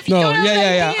out, man. If you No, don't have an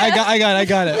yeah. idea. I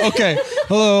got it. Okay.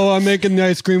 Hello, I'm making the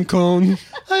ice cream cone.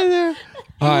 Hi there.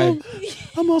 Hi.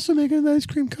 I'm also making an ice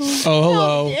cream cone.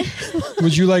 Oh, hello.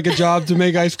 Would you like a job to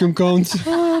make ice cream cones?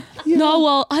 Yeah. No,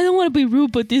 well, I don't want to be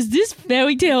rude, but is this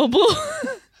very terrible?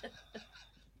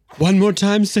 One more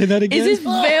time, say that again. Is this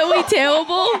very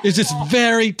terrible? Is this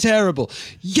very terrible?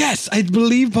 Yes, I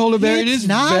believe Polar Bear. It It's is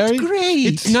not very great.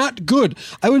 It's not good.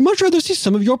 I would much rather see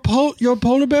some of your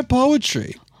Polar Bear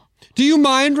poetry. Do you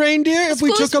mind, Reindeer, if we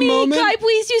Excuse took a me, moment? Can I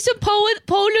please use some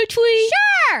poetry?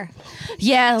 Sure.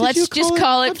 Yeah, Did let's you just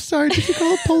call I'm it. sorry, did you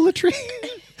call it poetry?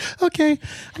 Okay,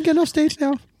 I'm getting off stage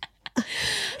now.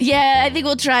 Yeah, I think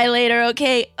we'll try later,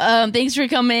 okay? Thanks for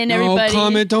coming, everybody. No,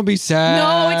 Comet, don't be sad.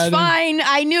 No, it's fine.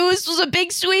 I knew this was a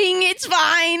big swing. It's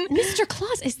fine. Mr.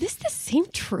 Claus, is this the same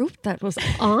troop that was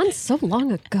on so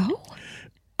long ago?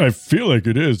 I feel like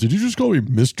it is. Did you just call me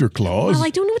Mr. Claus? Well, I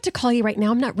don't know what to call you right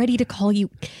now. I'm not ready to call you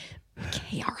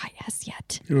KRIS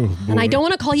yet. Oh, and I don't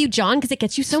want to call you John because it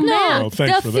gets you so mad. Oh,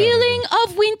 thanks The for that. feeling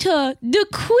of winter, the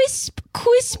crisp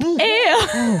air.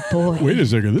 Oh, boy. Wait a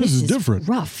second. This is different.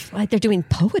 Rough. Like they're doing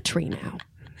poetry now.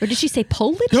 Or did she say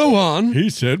poetry? Go on. He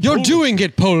said You're doing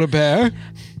it, Polar Bear.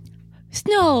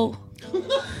 Snow.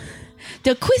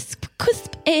 The crisp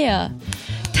air.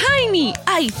 Tiny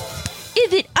ice.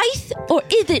 Is it ice or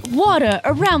is it water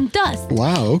around us?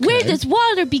 Wow, okay. Where does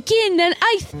water begin and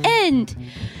ice end?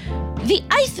 The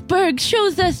iceberg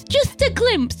shows us just a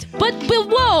glimpse, but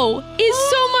below is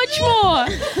so much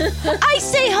more. I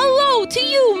say hello to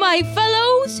you, my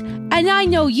fellows. And I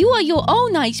know you are your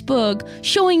own iceberg,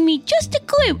 showing me just a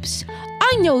glimpse.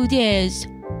 I know there's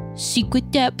secret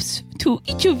depths to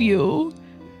each of you.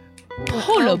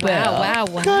 Polar bear. Wow.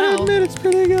 Gotta admit, it's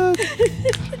pretty good.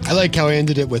 I like how he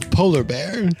ended it with Polar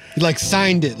Bear. He like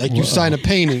signed it, like you sign a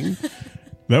painting.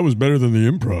 That was better than the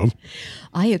improv.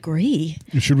 I agree.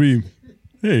 Should we...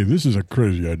 Hey, this is a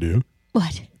crazy idea.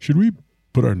 What? Should we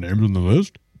put our names on the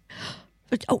list?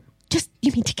 Oh,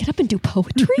 you mean to get up and do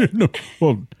poetry?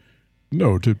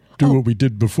 No, to do what we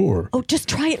did before. Oh, just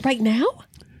try it right now?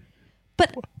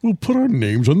 But we'll put our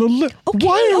names on the list.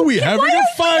 Why are we having a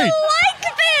fight? Like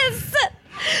this?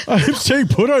 I'm saying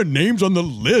put our names on the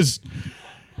list.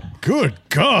 Good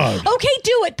God. Okay,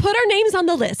 do it. Put our names on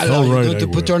the list. All right, you to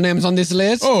put your names on this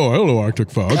list? Oh, hello,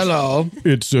 Arctic Fox. Hello.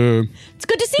 It's It's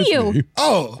good to see you. me.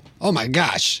 Oh my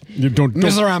gosh. You don't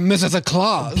Mr. and Mrs.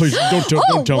 Claus. Please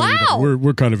don't tell wow. anybody.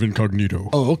 We're kind of incognito.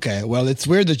 Oh, okay. Well, it's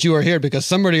weird that you are here because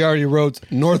somebody already wrote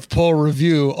North Pole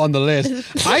Review on the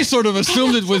list. I sort of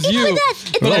assumed it was you,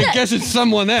 but I guess it's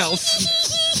someone else.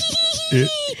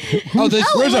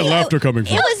 Where's that laughter coming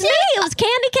from? It was me. It was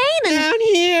Candy Cane. Down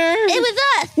here. It was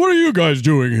us. What are you guys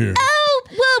doing here? Oh,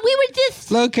 well, we were just...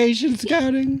 Location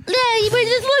scouting. Yeah, we're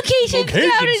just location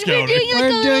scouting. scouting.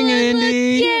 We're doing an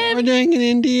indie. Yeah. We're doing an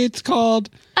indie. It's called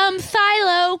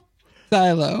Silo.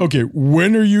 Silo. Okay,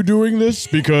 when are you doing this?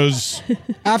 Because...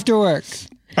 After work.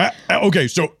 Okay,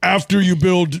 so after you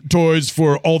build toys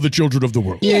for all the children of the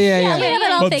world. We have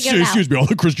it all figured out. Excuse me, all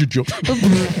the Christian children.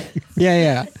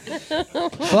 Yeah.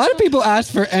 A lot of people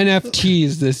asked for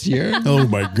NFTs this year. Oh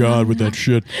my God, with that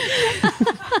shit.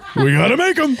 We gotta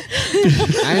make them.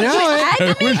 I know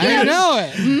it. I know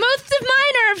it. Most of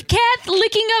mine are of cats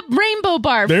licking up rainbow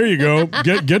barf. There you go.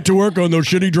 Get to work on those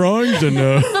shitty drawings and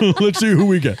let's see who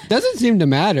we get. Doesn't seem to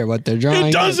matter what they're drawing.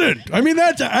 It doesn't. I mean,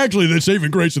 that's actually the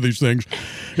saving grace of these things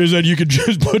is that you can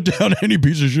just put down any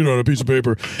piece of shit on a piece of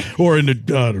paper or in the,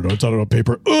 I don't know, it's not on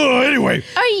paper. Anyway.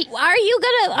 Are you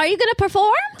gonna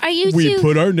perform? Are you We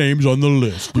put our names on the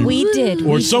list. We did.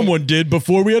 Or someone did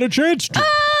before we had a chance to.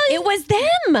 It was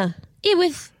them. It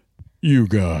was... You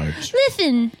guys.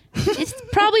 Listen, it's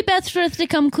probably best for us to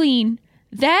come clean.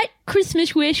 That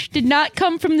Christmas wish did not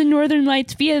come from the Northern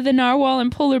Lights via the narwhal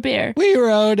and polar bear. We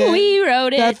wrote it. We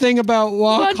wrote it. That thing about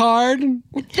Walk Hard.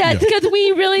 That's because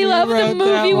we really love the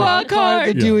movie Walk Hard.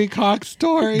 The Dewey Cox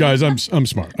story. Guys, I'm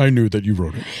smart. I knew that you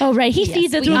wrote it. Oh, right. He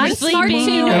sees it when we're I'm smart sleeping.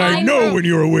 too. And I know when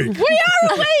you're awake. We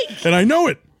are awake. And I know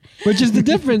it. Which is the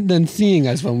different than seeing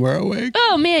us when we're awake.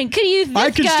 Oh, man. Could you use this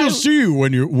I can guy? still see you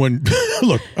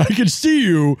look, I can see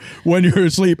you when you're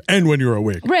asleep and when you're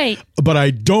awake. Right. But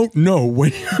I don't know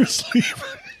when you're asleep.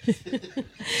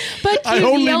 But I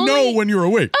only know when you're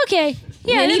awake. Okay.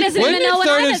 Yeah, And he doesn't When even know it when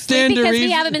started I'm asleep stand to because we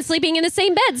reason- haven't been sleeping in the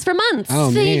same beds for months. Oh,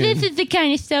 See, man. this is the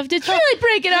kind of stuff that's really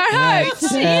breaking our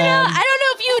hearts. You know, I don't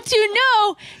know if you two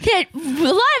know that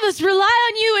a lot of us rely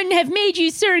on you and have made you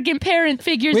surrogate parent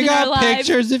figures We in our got lives.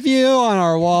 pictures of you on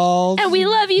our walls. And we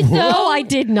love you so. Oh, I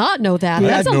did not know that. I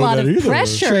That's a didn't know lot that of either.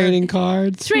 pressure. Trading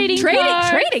cards. Trading cards.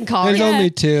 Trading cards. There's only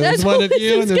two. There's one of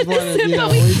you and there's one of you.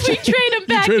 But we trade them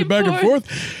back, Trade and, back and forth.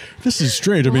 forth. This is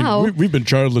strange. I Wow. mean, we've been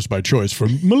childless by choice for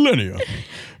millennia.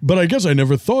 But I guess I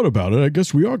never thought about it. I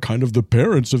guess we are kind of the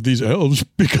parents of these elves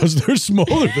because they're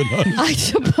smaller than us. I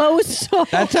suppose so.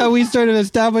 That's how we sort of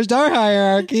established our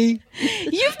hierarchy.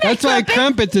 That's why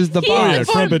Crumpets is the Oh, boss. yeah,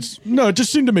 Crumpets. No, it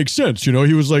just seemed to make sense. You know,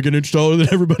 he was like an inch taller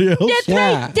than everybody else. That's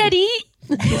right, Daddy.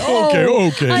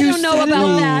 Okay. I don't know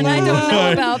about that. I don't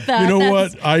know about that. You know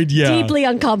That's what? Deeply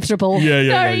uncomfortable.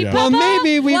 Yeah. Well,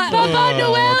 maybe we. Papa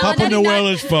Noel. Papa Noel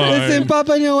is fine. Listen,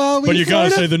 Papa Noel. But you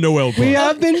gotta say the Noel part. We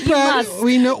have been proud.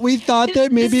 We thought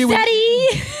that maybe we.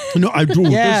 Daddy. No, I do.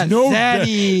 Yes, There's no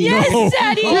Zaddy. Yes, no.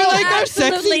 Zaddy. You're like our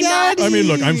Absolutely sexy not. daddy. I mean,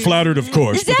 look, I'm flattered, of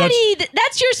course. But Zaddy,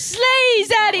 that's your sleigh,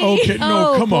 Zaddy. okay,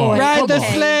 no, come on. Ride come the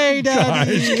on. sleigh,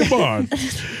 daddy. Guys, come on.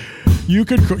 You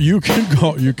can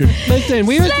go. Listen,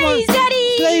 we just Sleigh, want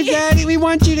Zaddy. Sleigh Zaddy. We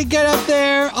want you to get up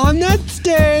there on that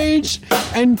stage,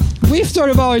 and we've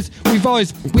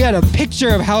had a picture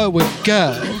of how it would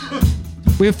go.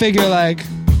 We figure like,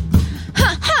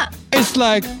 it's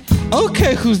like,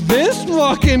 okay, who's this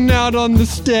walking out on the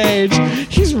stage?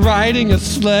 He's riding a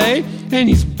sleigh, and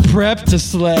he's prepped to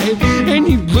slay, and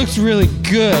he looks really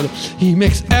good. He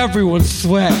makes everyone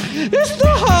sweat. It's the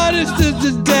hottest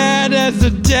as a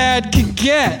dad can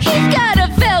get. He's got a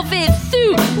velvet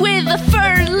suit with a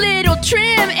fur little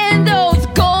trim and those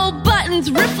gold buttons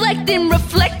reflecting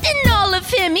all of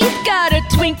him. He's got a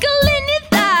twinkle in his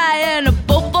eye and a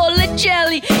bowl full of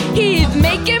jelly. He's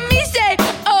making me say,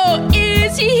 oh,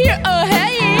 is he here? Oh,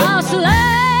 hey. Oh,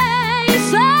 sleigh,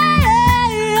 sleigh,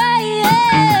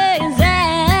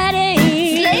 Zaddy.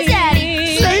 Sleigh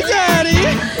Zaddy. Sleigh Zaddy.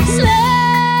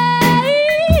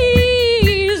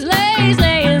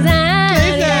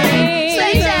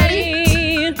 Sleigh Zaddy.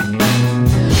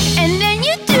 And then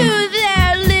you do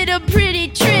that little pretty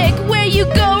trick where you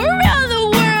go around the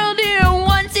world in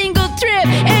one single trip,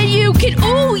 and you can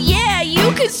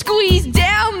squeeze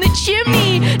down the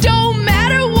chimney. Don't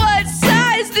matter what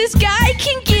size, this guy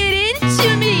can get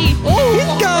into me.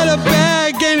 He's got a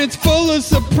bag and it's full of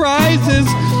surprises.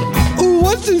 Ooh,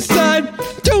 what's inside?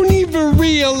 Don't even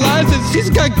realize it. He's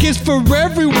got gifts for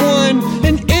everyone,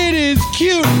 and it is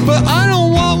cute. But I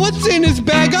don't want what's in his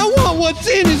bag. I want what's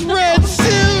in his red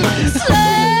suit.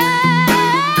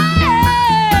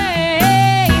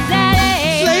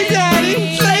 Sleigh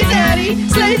Zaddy. Sleigh Zaddy.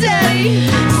 Sleigh Zaddy.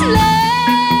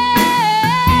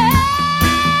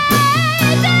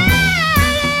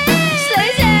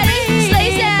 Sleigh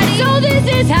Zaddy. This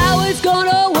is how it's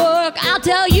gonna work. I'll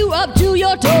tell you up to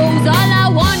your toes. All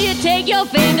I want you to take your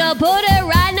finger, put it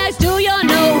right next to your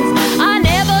nose. I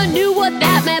never knew what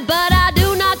that meant, but I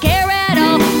do not care at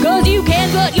all. Cause you can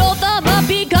put your thumb up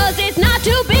because it's not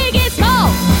too big, it's small.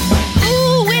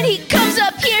 Ooh, when he comes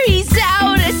up here, he's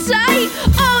out of sight.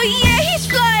 Oh yeah, he's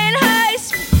flying high,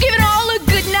 giving all a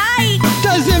good night.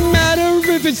 Doesn't matter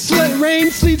if it's rain,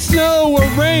 sleet, snow, or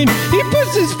rain. He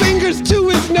puts his fingers to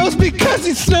his nose because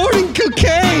he's snorting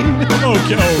cocaine.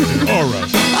 Okay, all right.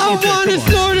 I wanna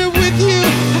snort it with you.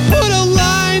 Put a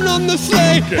line on the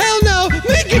sleigh. Hell no,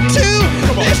 make it two.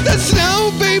 It's the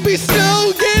snow, baby,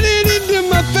 snow. Get it into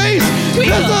my face.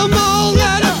 Cause I'm all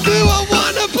out of glue. I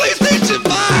want a PlayStation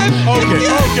 5.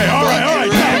 Okay, all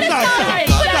right.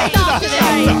 Stop.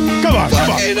 Come on.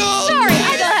 Sorry,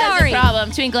 I'm sorry.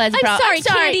 Problem. Twinkle has a problem. I'm sorry,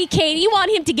 Candy Cane. You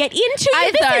want him to get into you?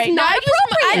 I'm This sorry. is not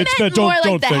appropriate. I meant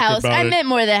more like the house. I meant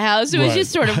more the house. It was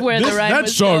just sort of where the rhyme That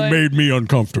was song going. made me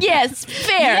uncomfortable. Yes,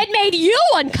 fair. It made you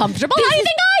uncomfortable. How do you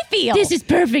think I feel? This is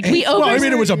perfect. Well, I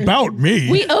mean, it was about me.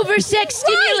 We over-sex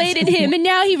stimulated him, and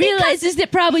now he realizes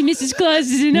that probably Mrs. Claus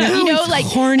is enough. Now You know, he's like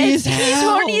horny as He's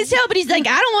hell. horny as hell, but he's like,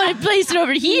 I don't want to place it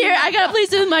over here. I got to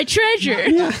place it with my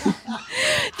treasure.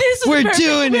 This was We're perfect.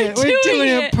 doing it. We're doing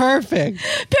it perfect.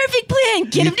 Perfect plan.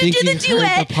 Get You him to think do the you heard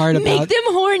duet. the part Make about- them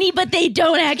horny, but they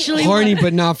don't actually. Horny, want-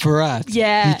 but not for us.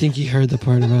 Yeah. You think you heard the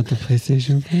part about the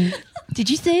PlayStation thing? Did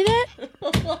you say that?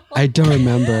 I don't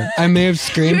remember. I may have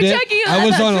screamed You were it. talking I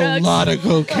was about on drugs. a lot of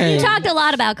cocaine. You talked a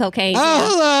lot about cocaine. Oh,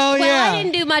 hello, Well, yeah. I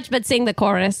didn't do much but sing the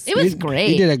chorus. It was You-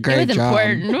 great. you did a great It was job.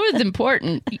 important. It was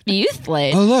important. Youth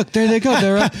play. Oh, look, there they go.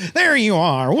 They're There you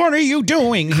are. What are you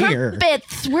doing here?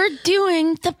 Bits. We're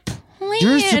doing the plan.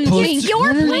 You're supposed to- Your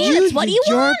What are plans. What do you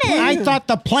your want? I thought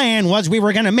the plan was we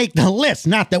were going to make the list,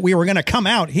 not that we were going to come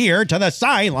out here to the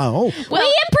silo. We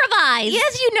improvise.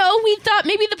 Yes, you know, we thought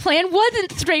maybe the plan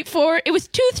wasn't straightforward. It was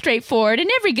too straightforward, and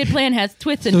every good plan has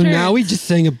twists and So turns. now we just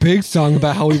sang a big song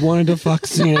about how we wanted to fuck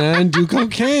Santa and do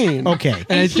cocaine. Okay.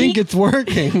 And I think it's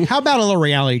working. How about a little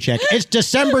reality check? It's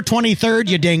December 23rd,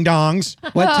 you ding-dongs.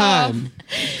 What time?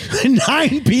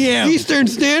 9 p.m. Eastern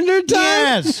Standard Time?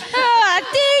 Yes.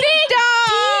 Ding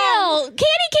dong!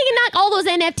 Candy can knock all those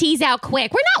NFTs out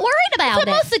quick. We're not worried about That's what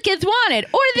it. most of the kids wanted.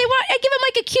 Or they want, I give them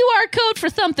like a QR code for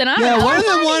something. I don't Yeah, know. one of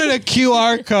them wanted a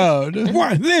QR code.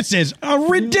 What? This is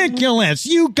ridiculous.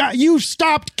 You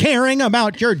stopped caring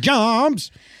about your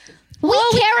jobs. We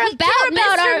care about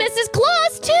Mr. our- and Mrs.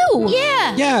 Claus, too.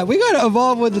 Yeah. Yeah, we gotta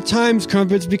evolve with the times,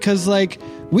 Crumpets, because, like,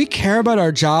 we care about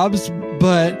our jobs,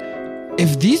 but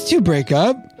if these two break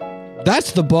up,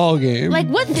 that's the ball game. Like,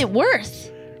 what's it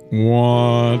worth?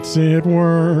 What's it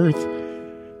worth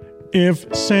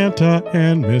if Santa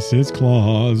and Mrs.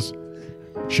 Claus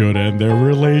should end their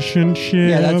relationship?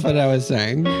 Yeah, that's what I was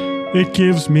saying. It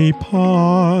gives me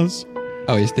pause.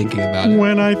 Oh, he's thinking about it.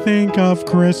 When I think of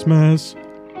Christmas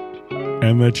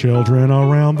and the children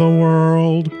around the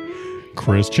world.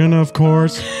 Christian, of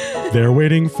course, they're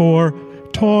waiting for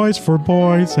toys for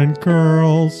boys and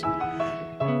girls.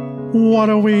 What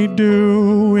do we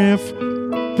do if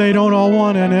they don't all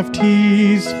want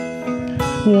NFTs?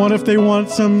 What if they want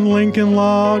some Lincoln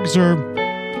Logs or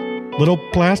little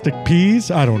plastic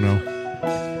peas? I don't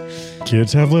know.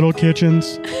 Kids have little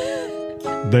kitchens.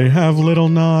 They have little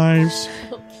knives.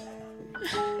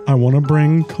 I want to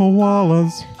bring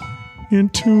koalas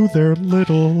into their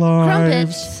little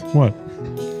lives. Crumpets. What?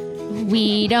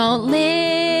 We don't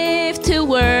live to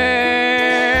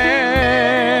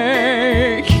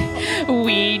work.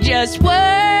 We just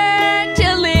work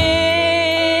to live.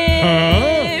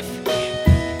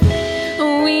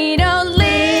 We don't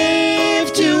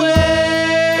live to work.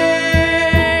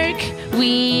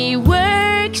 We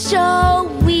work so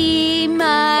we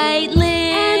might live.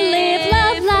 And live,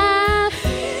 love, laugh.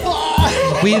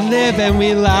 We live and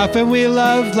we laugh and we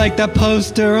love like the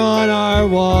poster on our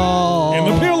wall. And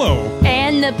the pillow.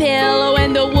 And the pillow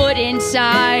and the wooden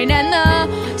sign and the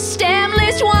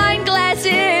stemless wine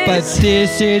glasses. But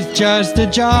this is just a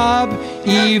job,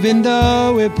 even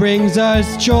though it brings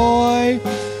us joy.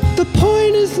 The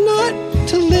point is not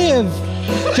to live,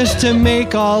 just to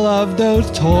make all of those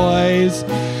toys.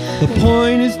 The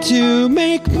point is to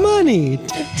make money,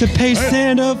 to pay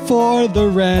Santa for the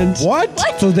rent. What?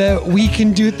 So that we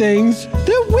can do things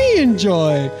that we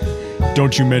enjoy.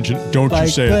 Don't you mention, don't Like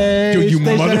you say it. Dude, you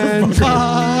PlayStation motherfucker.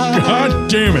 5. God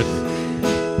damn it.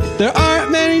 There aren't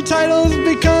many titles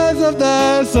because of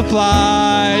the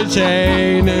supply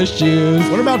chain issues.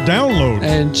 What about downloads?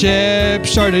 And chip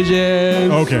shortages.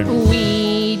 Okay.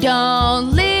 We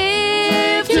don't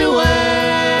live to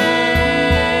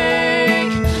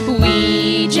work.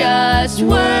 We just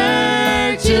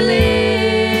work to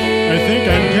live. I think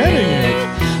I'm getting it.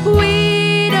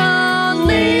 We don't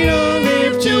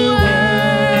live to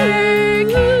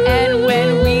work. And when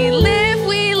we live,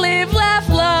 laugh,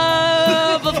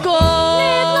 love, of course.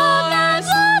 Live,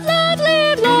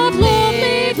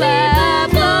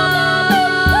 love, love.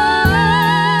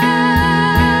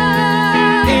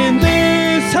 In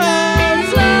this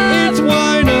house, it's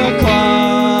 1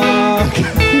 o'clock.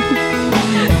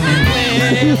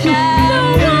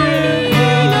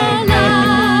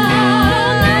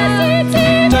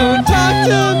 Don't talk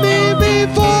to me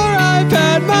before I've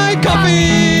had my coffee.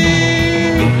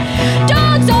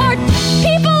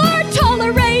 People are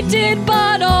tolerated,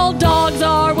 but all dogs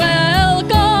are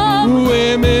welcome.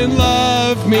 Women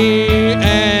love me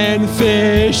and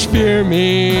fish fear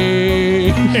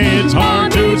me. It's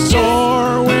hard to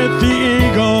soar with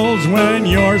the eagles when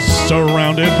you're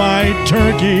surrounded by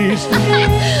turkeys.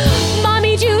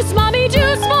 Mommy juice, mommy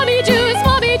juice, mommy juice,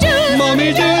 mommy juice.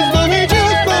 Mommy juice, mommy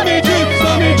juice, mommy juice,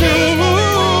 mommy juice.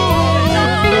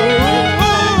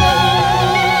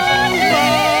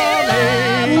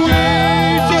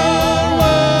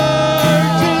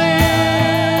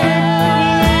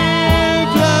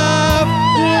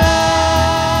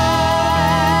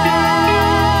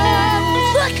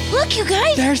 Look, you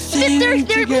guys. They're singing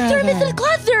together. Mr.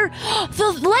 Claus,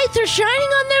 the lights are shining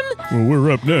on them. Well,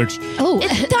 we're up next. Oh,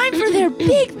 It's time for their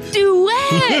big duet.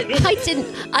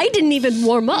 I didn't even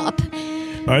warm up.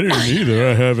 I didn't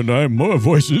either. My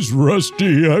voice is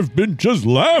rusty. I've been just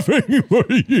laughing for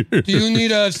years. Do you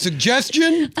need a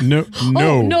suggestion? No.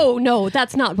 Oh, no,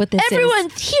 that's not what this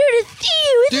Everyone's here to see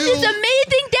you. Isn't this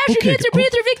amazing? Dasher, Okay, Dancer,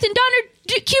 Prancer, Vixen, Donner,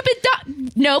 Cupid,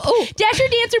 Nope. Oh. Dasher,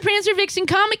 Dancer, Prancer, Vixen,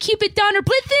 Comet, Cupid, Donner,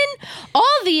 Blitzen,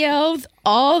 all the elves,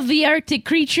 all the Arctic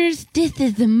creatures. This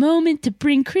is the moment to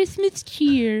bring Christmas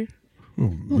cheer.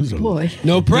 This is a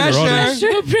No pressure.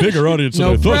 bigger audience than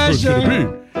No I thought it was pressure.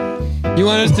 going to You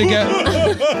want us to get...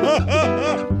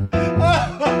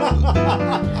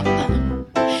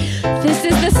 This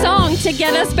is the song to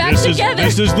get us back be. together.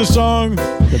 This is the song.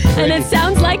 And it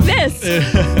sounds like this.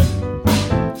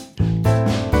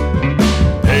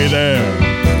 Hey there.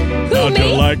 How'd you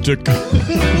me? like to...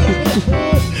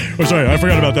 Oh, sorry, I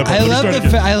forgot about that.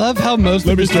 I love how most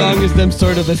of the song is them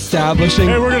sort of establishing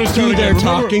Hey, we're going to start who again. they're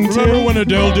talking Remember to. when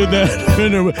Adele did that?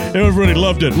 Everybody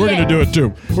loved it. We're going to do it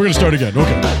too. We're going to start again.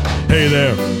 Okay. Hey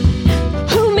there.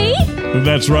 Who, me?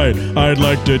 That's right. I'd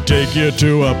like to take you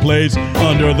to a place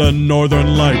under the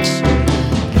northern lights.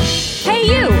 Hey,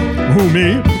 you. Who,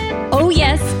 me? Oh,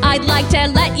 yes, I'd like to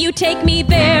let you take me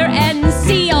there and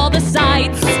see all the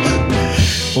sights.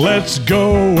 Let's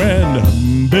go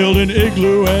and build an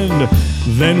igloo and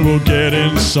then we'll get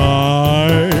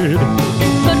inside.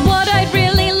 But what I'd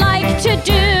really like to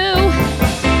do,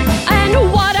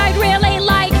 and what I'd really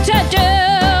like to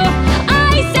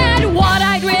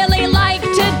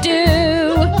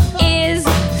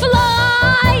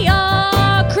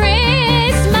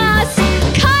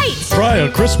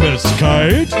Christmas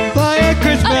kite. Fly a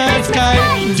Christmas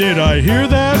kite. Did I hear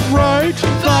that right?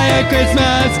 Fly a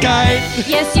Christmas kite.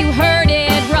 Yes, you heard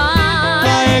it right.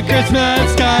 Fly a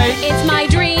Christmas kite. It's my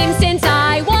dream since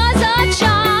I was a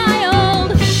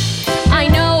child. I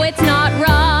know it's not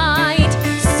right.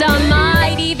 Some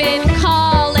might even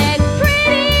call it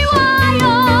pretty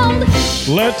wild.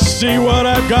 Let's see what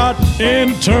I've got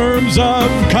in terms of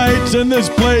kites in this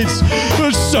place.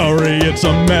 Sorry, it's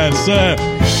a mess.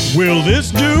 Will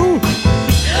this do?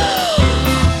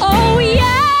 Oh, yes.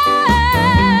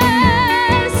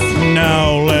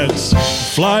 Now let's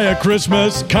fly a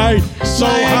Christmas kite so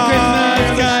Fly a high.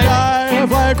 Christmas kite.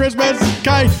 Fly a Christmas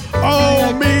kite.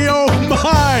 Oh me, oh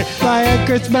my. Fly a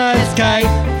Christmas kite.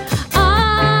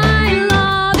 I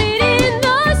love it in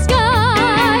the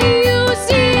sky. You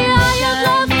see, I have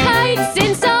loved kites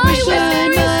since I was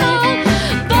very small.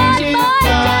 But my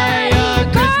daddy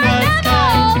burned them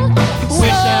all. So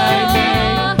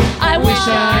I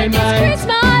want this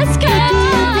Christmas kite.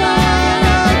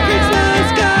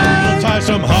 We'll tie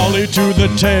some holly to the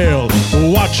tail.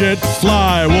 Watch it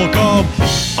fly. We'll come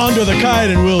under the kite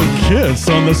and we'll kiss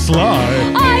on the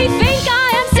sly. I think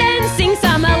I am sensing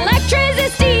some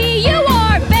electricity. You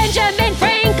are Benjamin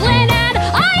Franklin and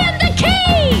I am the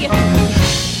key.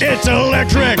 It's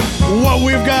electric. What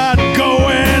we've got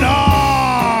going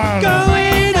on.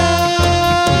 Going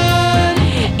on.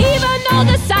 Even though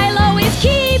the silo is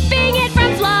keeping it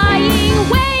from flying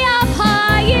way up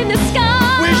high in the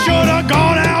sky. We should have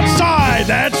gone outside.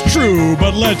 That's true.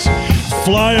 But let's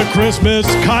fly a Christmas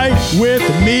kite with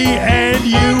me and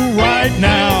you right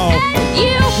now. And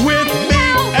you With me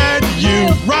and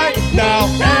you right now.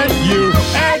 And you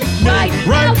and me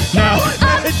right now.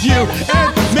 And you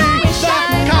and me.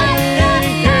 The kite in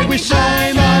the air. We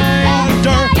shine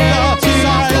under the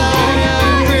silo.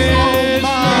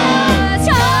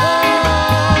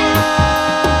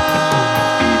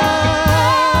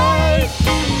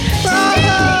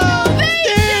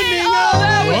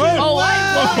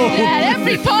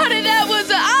 Every part of that was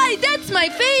that's my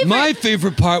favorite. My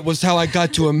favorite part was how I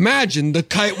got to imagine the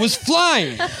kite was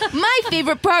flying. My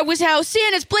favorite part was how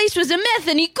Santa's place was a myth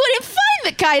and he couldn't find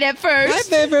the kite at first.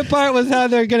 My favorite part was how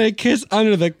they're going to kiss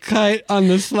under the kite on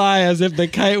the sly as if the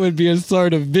kite would be a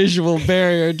sort of visual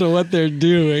barrier to what they're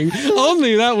doing.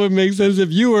 Only that would make sense if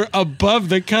you were above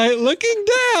the kite looking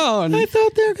down. I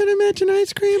thought they were going to mention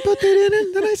ice cream, but they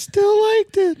didn't, and I still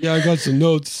liked it. Yeah, I got some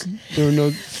notes. There were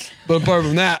notes. But apart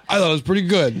from that, I thought it was pretty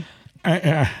good.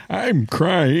 I'm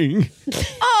crying.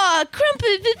 Aw,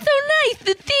 Crumpet, it's so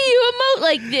nice to see you emote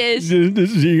like this. To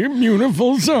see a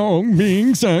beautiful song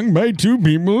being sung by two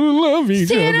people who love each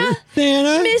Santa? other.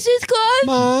 Santa? Mrs. Claus?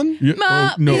 Mom? Yeah,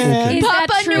 Ma- no, Yeah. okay. Is Papa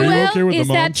that true? Are you okay with Is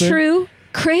the that mom thing? true,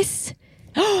 Chris?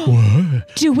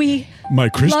 What? Do we My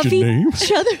love Christian name?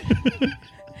 each other?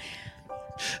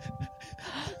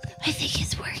 I think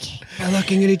it's working. We're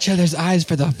looking at each other's eyes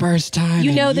for the first time.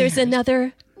 You in know, there's years.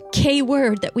 another K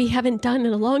word that we haven't done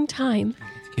in a long time.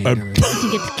 I think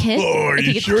it's kiss. Oh, are I think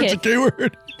you it's sure kiss. it's a K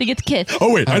word? I think it's kiss.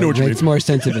 Oh, wait, I know what you mean. Makes more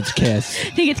sense if it's kiss. I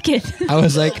think it's kiss. I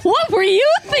was like, What were you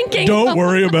thinking? Don't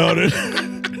worry about it.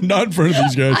 Not in front of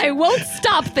these guys. I won't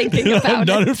stop thinking about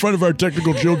Not it. in front of our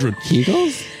technical children.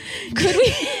 Kegels? Could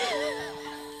we?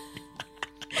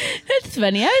 That's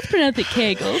funny. I always pronounce it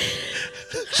kegels.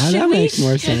 Oh, that makes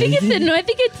more I sense. think it's no. I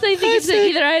think it's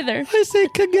either either. I say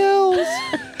kegels.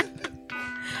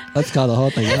 Let's call the whole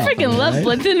thing I up. freaking love right?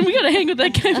 Blitzen. We gotta hang with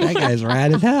that guy. That guy's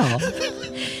rad as hell.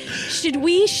 Should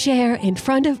we share in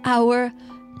front of our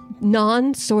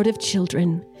non-sort of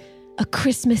children a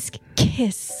Christmas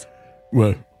kiss?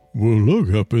 Well,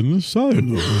 look up in the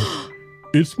silo.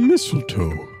 It's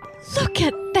mistletoe. Look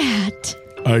at that.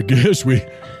 I guess we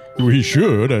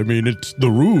should. I mean, it's the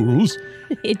rules.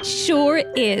 It sure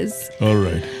is. All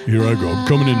right, here I go. I'm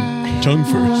coming in tongue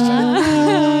first.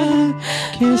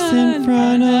 Kiss in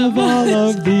front of all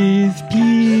of these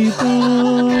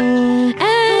people. And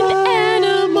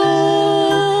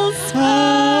animals.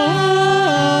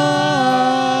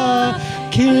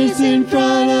 Kiss in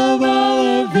front of all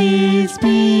of these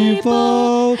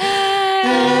people.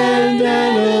 And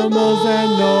animals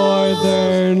and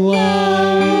northern lights.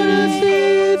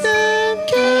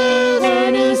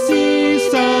 Wanna see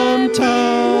some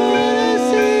tongue.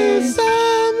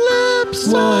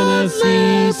 Wanna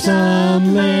see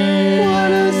some lips.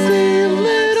 Wanna see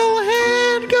little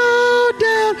hand go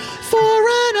down for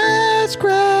an ass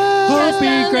grab. Hope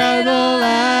he grabs the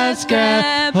last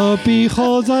grab. Hope he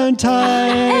holds on tight.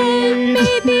 And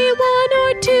maybe one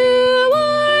or two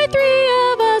or three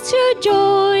of us should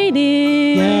join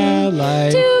in. Yeah,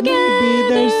 like Together. maybe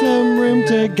there's some room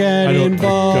to get I don't-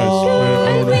 involved. guys,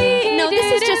 I don't know. No,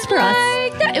 this is just for us.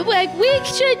 like we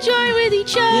should join with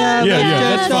each other. Yeah, Yeah, let's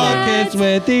that's get fine. our kids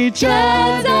with each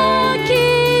Let's other. all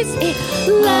kiss it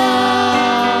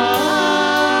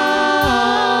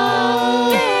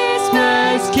loud.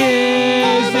 Christmas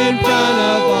kiss in front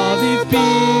of all these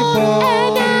people.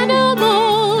 And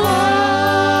animals.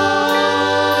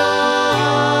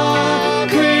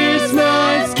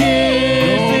 Christmas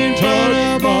kiss in front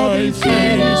of all these people.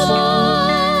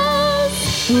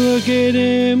 Look at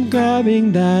him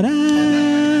grabbing that ass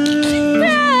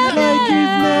like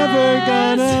he's never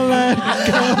gonna let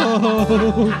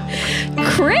go.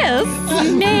 Chris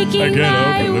making can't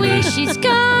my open it. wishes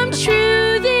come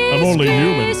true this I'm only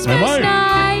human. Christmas Am I?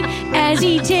 night as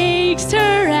he takes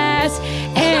her ass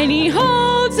and he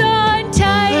holds on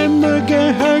tight. And look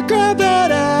at her grab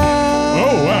that ass.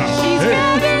 Oh, wow. She's Hey.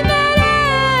 grabbing that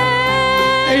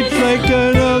ass. It's like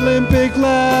an Olympic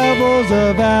levels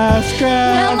of ass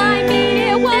Well, I mean,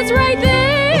 it was right there.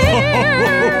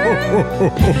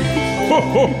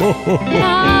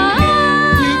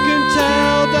 You can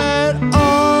tell that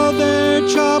all their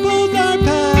troubles are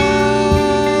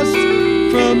past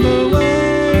from the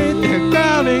way they're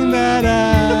grabbing that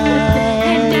ass.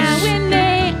 And now when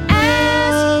they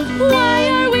ask, why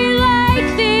are we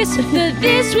like this?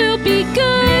 This will be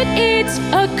good. It's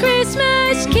a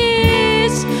Christmas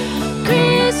kiss.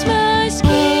 Christmas kiss.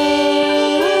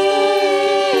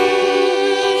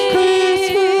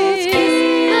 Christmas kiss.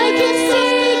 I can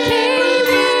see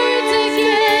K-words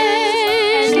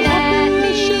again. That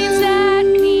means that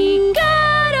we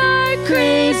got our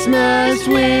Christmas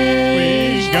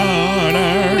wish. We got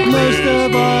our Most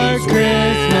of our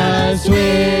Christmas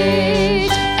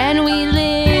wish. And we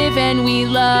live and we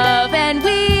love and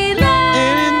we love.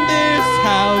 And in this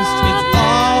house, it's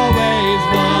always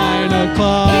 9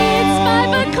 o'clock. It's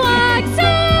 5 o'clock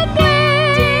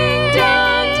somewhere. Ding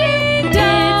dong, ding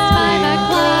dong. It's 5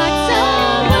 o'clock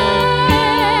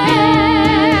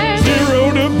somewhere.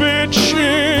 0 to bitch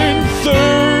in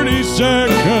 30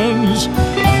 seconds.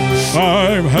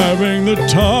 I'm having the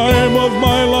time of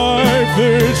my life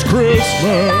this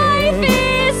Christmas. Life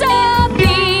is a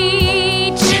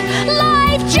beach.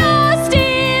 Life just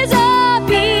is a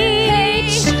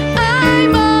beach.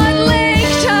 I'm on lake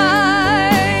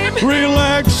time.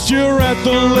 Relaxed, you're at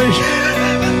the lake.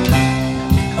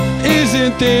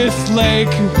 Isn't this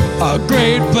lake a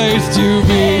great place to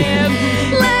be?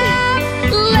 Laugh,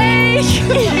 lake.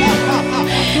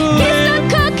 Kiss the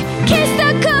cook, kiss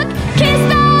the cook, kiss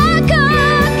the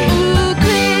cook. Ooh,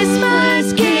 Christmas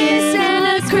kiss and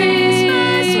a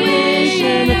Christmas wish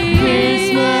and a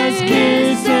Christmas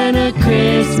kiss and a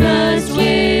Christmas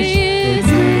wish. A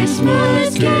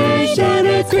Christmas kiss and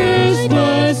a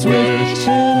Christmas wish.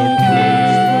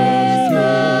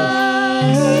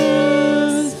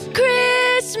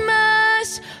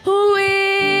 Christmas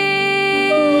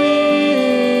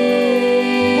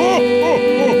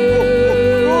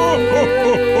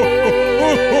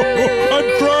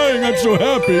I'm crying, I'm so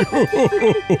happy.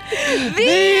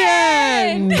 The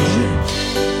end.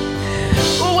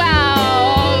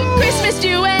 Wow, Christmas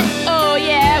duet. Oh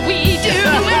yeah, we do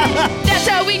it. That's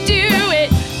how we do it.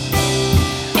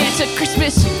 It's a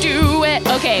Christmas duet.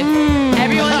 Okay,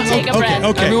 everyone take a breath.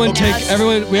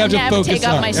 Everyone, we have to I have to focus take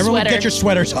off on. my Everyone sweater. get your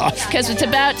sweaters off. Because it's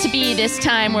about to be this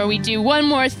time where we do one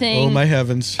more thing. Oh, my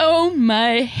heavens. Oh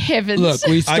my heavens. Look,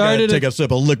 we I gotta started. take a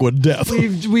sip of liquid death.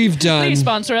 We've done. Please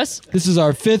sponsor us. This is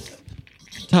our 5th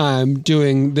time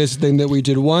doing this thing that we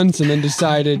did once and then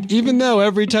decided, even though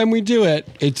every time we do it,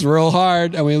 it's real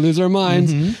hard and we lose our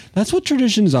minds. That's what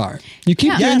traditions are. You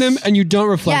keep doing them and you don't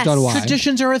reflect on why.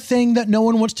 Traditions are a thing that no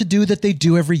one wants to do that they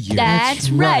do every year. That's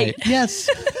right. Yes.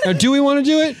 Now, do we want to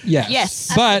do it? Yes.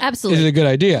 Yes. But Absolutely. is it a good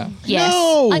idea? Yes.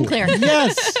 No. Unclear.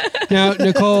 Yes. Now,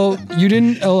 Nicole, you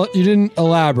didn't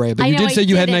elaborate, but I you know did say I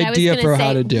you had an didn't. I was idea gonna for say,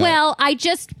 how to do it. Well,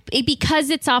 because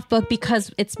it's off book,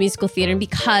 because it's musical theater, and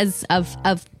because of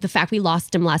the fact we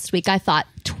lost him last week, I thought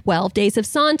 12 Days of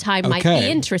Sondheim might Okay. be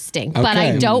interesting. But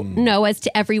Okay. I don't know as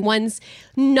to everyone's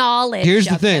knowledge. Here's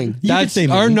the of thing. him. That's say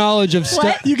me. our knowledge of stuff.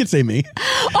 What? You could say me.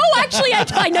 Oh, actually, I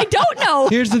don't know.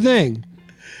 Here's the thing.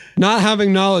 Not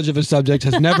having knowledge of a subject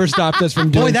has never stopped us from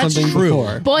doing that's something true.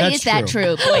 before. Boy, That's is that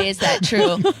true. Boy, is that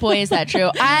true. Boy, is that true.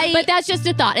 But that's just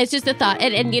a thought. It's just a thought,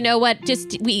 and you know what?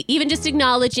 Just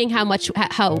acknowledging how much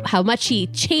he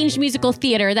changed musical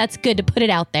theater. That's good to put it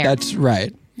out there. That's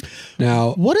right.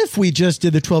 Now, What if we just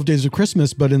did the 12 Days of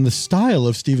Christmas, but in the style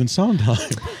of Stephen Sondheim?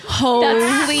 Holy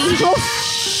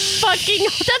fucking.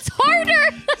 That's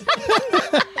harder.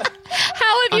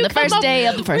 How have on you the come first up day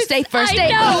of the first day, first I day.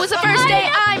 know. Oh, it's the first day.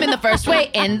 I'm in the first way,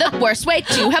 in the worst way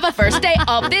to have a first day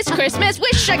of this Christmas.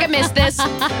 Wish I could miss this.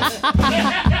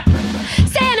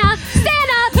 Santa,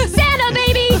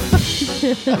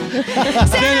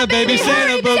 Santa baby,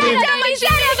 Santa booby.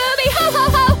 Santa booby, ho ho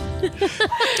ho.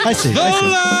 I see. The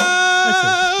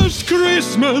last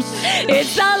Christmas.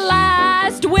 It's the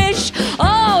last wish.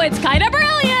 Oh, it's kind of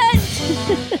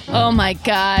brilliant. Oh my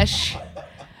gosh.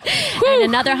 And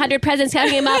another 100 presents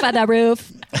hanging off of the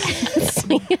roof.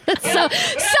 So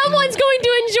someone's going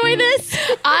to enjoy this.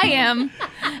 I am.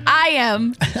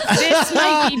 This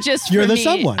might be just You're for the me.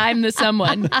 someone. I'm the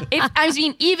someone.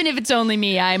 Even if it's only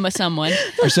me, I'm a someone.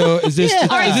 So is this? All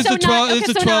right, is this so the 12? not- Is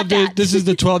okay, the so 12 not days? that. This is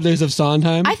the 12 days of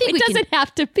Sondheim. I think It doesn't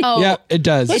have to be. Oh, yeah, it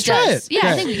does. it does. it. Yeah, I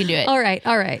Okay. think we can do it. All right.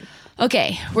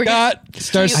 Okay, we're Got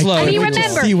start slow. And you wait to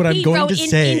remember, see what I'm he going wrote to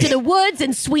say. Into the Woods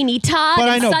and Sweeney Todd. But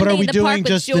and I know. But Sunday are we in the Park doing with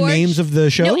just the George. names of the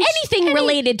shows? No, anything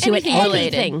related to anything it.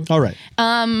 related. Anything. All right.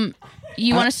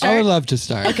 You want to start? I would love to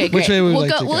start. Okay, Which great. way would we We'll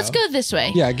like go, to go? Let's go this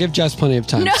way. Yeah, give Jess plenty of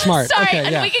time. No, Smart. sorry.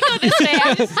 Okay, yeah. We can go this way.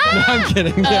 No, I'm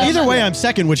kidding. Yeah. Either way, I'm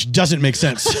second, which doesn't make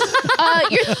sense.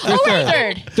 You're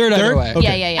third. Third either way.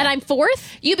 Okay. Yeah. And I'm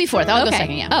fourth? You be fourth. I'll go okay.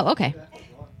 second. Yeah. Oh, okay.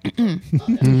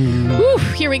 Whew,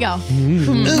 here we go.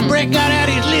 Brett got out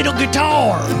his little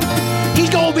guitar. He's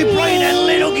gonna be playing that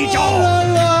little guitar.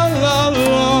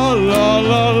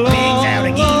 Big's out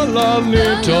again.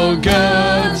 Little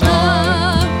guitar.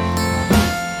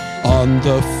 On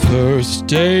the first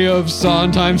day of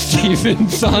Sondheim, Stephen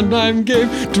Sondheim gave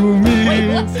to me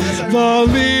the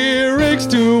lyrics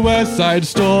to West Side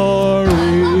Story.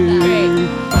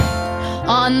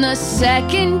 On the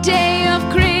second day of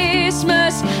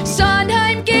Christmas,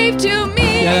 Sondheim gave to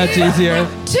me Yeah, that's easier.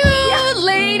 2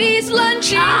 ladies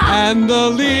lunching. And the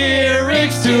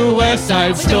lyrics to West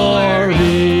Side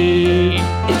Story.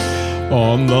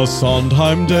 On the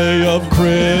Sondheim day of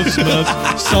Christmas,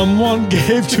 someone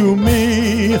gave to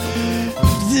me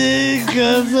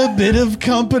a bit of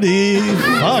company.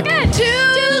 Fuck.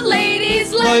 2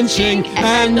 ladies lunching. Lunching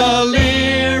and the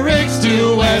lyrics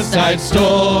to West Side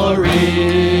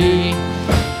Story.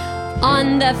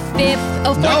 On the 5th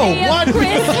of day what? of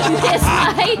Christmas,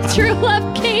 my true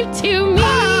love came to me.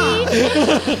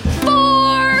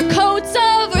 4 coats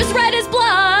of as red as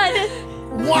blood.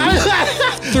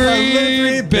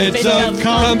 3 bits of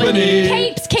company.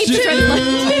 Capes for 2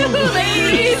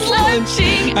 ladies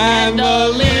lunching. And the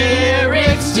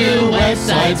lyrics to West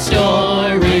Side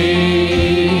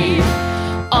Story.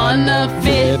 On the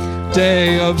 5th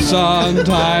Day of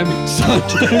Sondheim,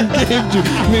 Sondheim gave to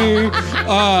me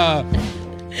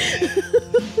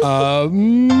a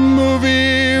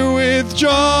movie with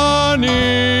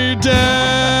Johnny Depp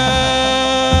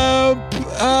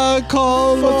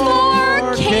called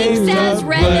 4 capes as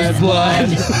red as blood.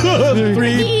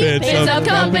 3 bits of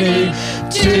company,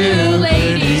 2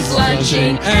 ladies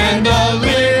lunching, and the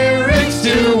lyrics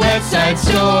to West Side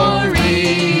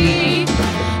Story.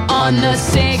 On the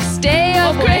 6th day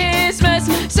of Christmas,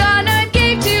 Sondheim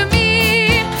gave to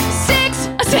me 6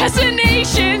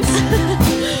 assassinations.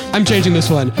 I'm changing this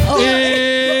one.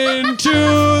 Into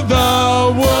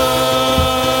the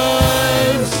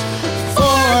woods.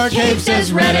 4 capes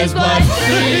as red as blood,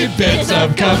 3 bits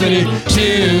of company.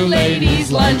 2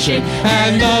 ladies lunching.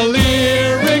 And the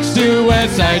lyrics to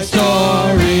West Side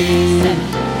Story.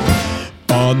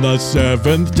 On the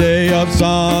 7th day of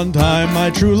Sondheim, my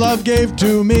true love gave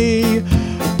to me,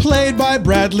 played by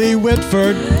Bradley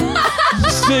Whitford.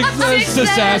 6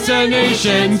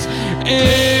 assassinations.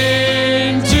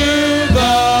 Into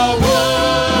the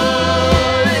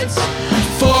woods.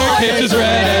 4 capes as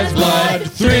red as blood.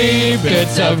 3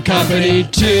 bits of company.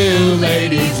 2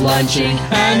 ladies lunching.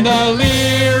 And the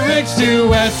lyrics to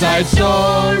West Side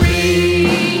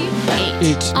Story.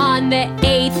 8. On the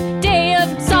 8th day of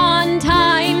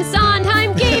Sondheim,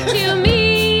 Sondheim gave to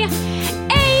me 8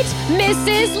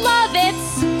 Mrs. Lovitz.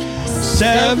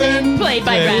 7 Played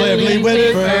by Bradley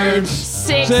Whitford.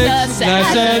 6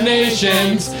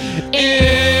 assassinations.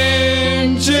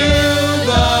 Into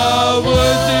the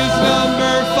woods is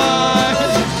number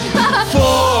 5.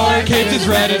 4 capes as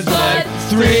red as blood.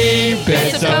 3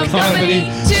 bits of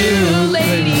company. 2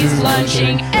 ladies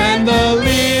lunching. And the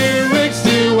lyrics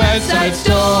to West Side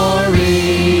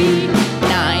Story.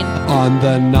 9. On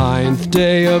the 9th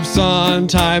day of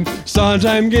Sondheim,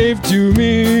 Sondheim gave to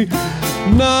me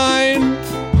 9.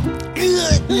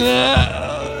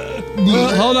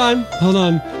 Hold on.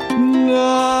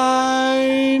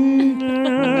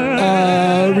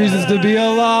 9 reasons to be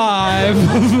alive.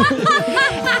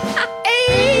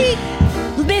 8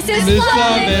 Mrs. Miss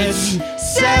Lovitz. Lovitz.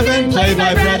 7 played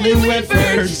by Bradley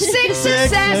Whitford. 6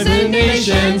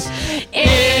 assassinations.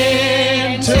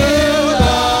 Into the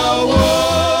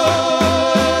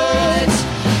woods.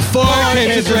 4 capes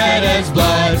cakes as red as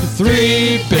blood,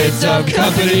 3 bits of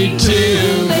company, 2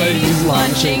 ladies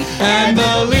lunching, and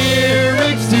the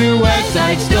lyrics to West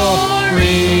Side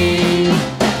Story.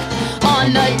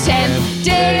 On the 10th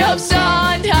day of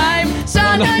Sondheim,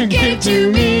 Sondheim gave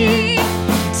to me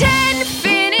 10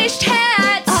 finished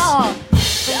hats.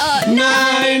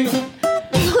 9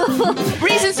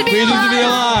 reasons to be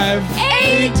alive.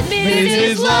 8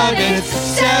 Mrs. Lovett.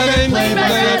 7 played by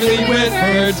Bradley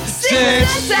Whitford.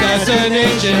 6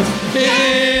 assassinations.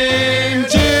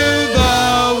 Into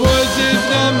the Woods is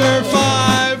number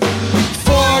 5.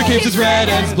 4 cakes as red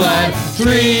as blood,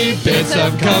 3 bits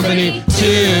of company,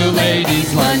 2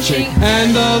 ladies lunching,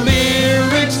 and the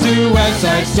lyrics to West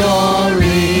Side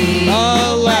Story.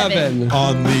 11.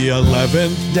 On the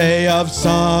 11th day of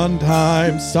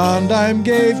Sondheim, Sondheim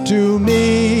gave to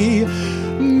me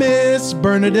Miss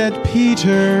Bernadette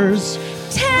Peters.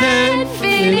 10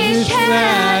 finished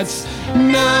hats.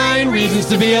 9 reasons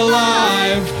to be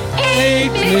alive.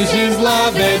 8 Mrs.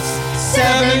 Lovett.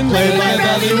 7 played by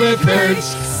Bradley Whitford.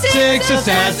 6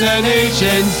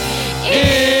 assassinations.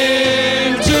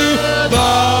 Into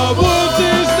the Woods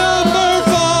is number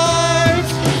 5.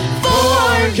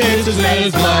 4 cakes as red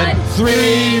as blood.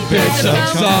 3 bits of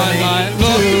sunlight.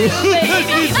 2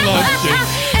 ladies lunching.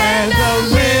 And the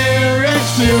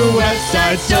lyrics to West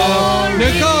Side Story.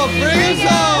 Nicole, bring us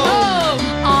home.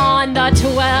 On the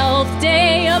 12th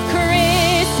day of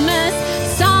Christmas,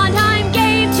 Sondheim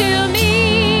gave to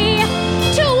me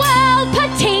 12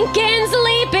 Patinkins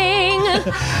leaping,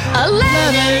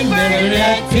 11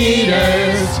 Bernadette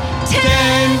Peters,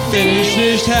 10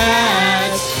 finished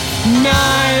hats,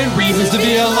 9 reasons to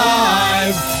be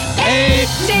alive, 8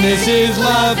 Mrs.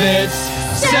 Lovett's,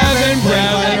 7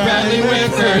 Bradley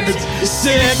Whitford,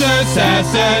 6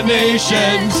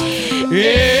 assassinations.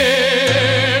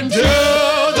 Into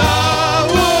the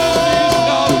Woods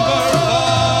number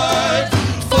 5.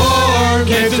 4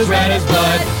 cakes as red as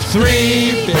blood,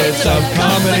 3 bits of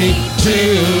company, 2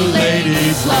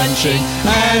 ladies lunching,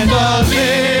 and the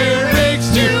lyrics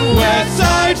to West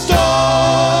Side Story.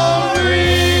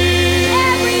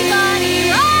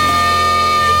 Everybody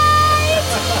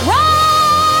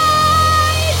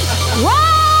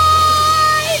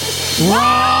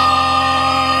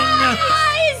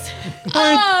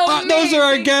Those are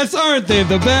our guests, aren't they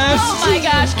the best? Oh my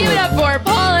gosh, give it up for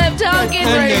Paul F. Tompkins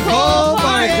and Nicole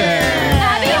Parker.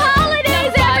 Happy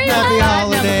holidays, everyone!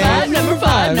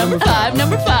 Number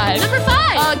five.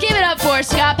 Give it up for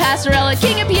Scott Passarella,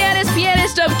 king of pianists,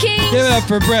 pianist of kings. Give it up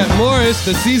for Brett Morris,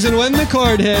 the season when the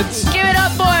chord hits. Give it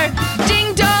up for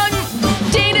Ding Dong,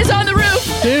 Dana's on the roof.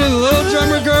 Dana's the little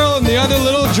drummer girl in the other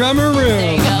little drummer room.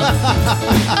 There you go.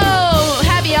 Oh,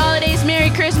 happy holidays, Merry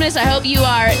Christmas. I hope you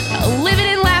are living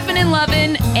and laughing and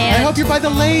loving. And I hope you're by the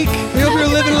lake. We hope you're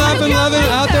living, laughing, loving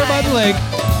out there by the lake.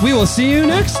 We will see you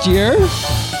next year.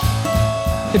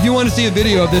 If you want to see a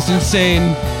video of this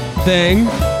insane thing,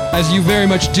 as you very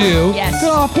much do, yes,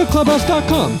 go to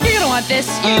offbookclubhouse.com. You're going to want this.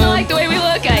 You're going to like the way we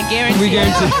look, I guarantee. We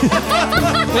guarantee.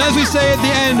 And as we say at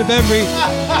the end of every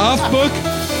off-book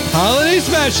holiday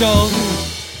special,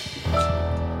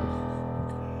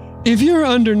 if you're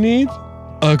underneath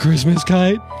a Christmas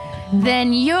kite,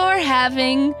 then you're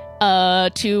having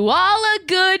to all a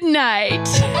good night.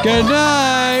 Good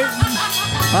night.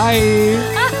 Bye.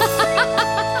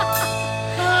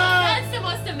 That's the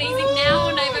most amazing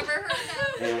noun I've ever heard of.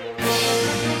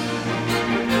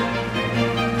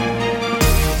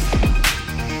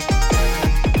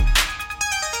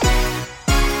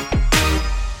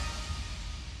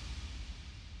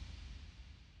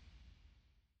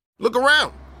 Look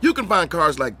around. You can find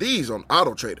cars like these on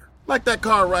AutoTrader, like that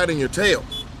car riding your tail.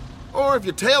 Or if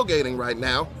you're tailgating right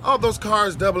now, all those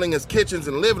cars doubling as kitchens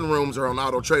and living rooms are on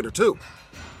AutoTrader too.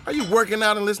 Are you working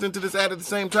out and listening to this ad at the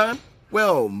same time?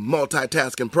 Well,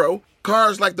 multitasking pro,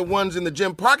 cars like the ones in the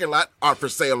gym parking lot are for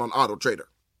sale on AutoTrader.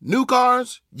 New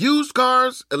cars, used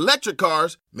cars, electric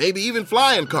cars, maybe even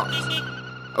flying cars.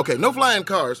 Okay, no flying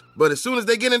cars, but as soon as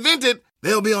they get invented,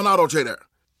 they'll be on AutoTrader.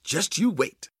 Just you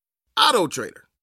wait. AutoTrader.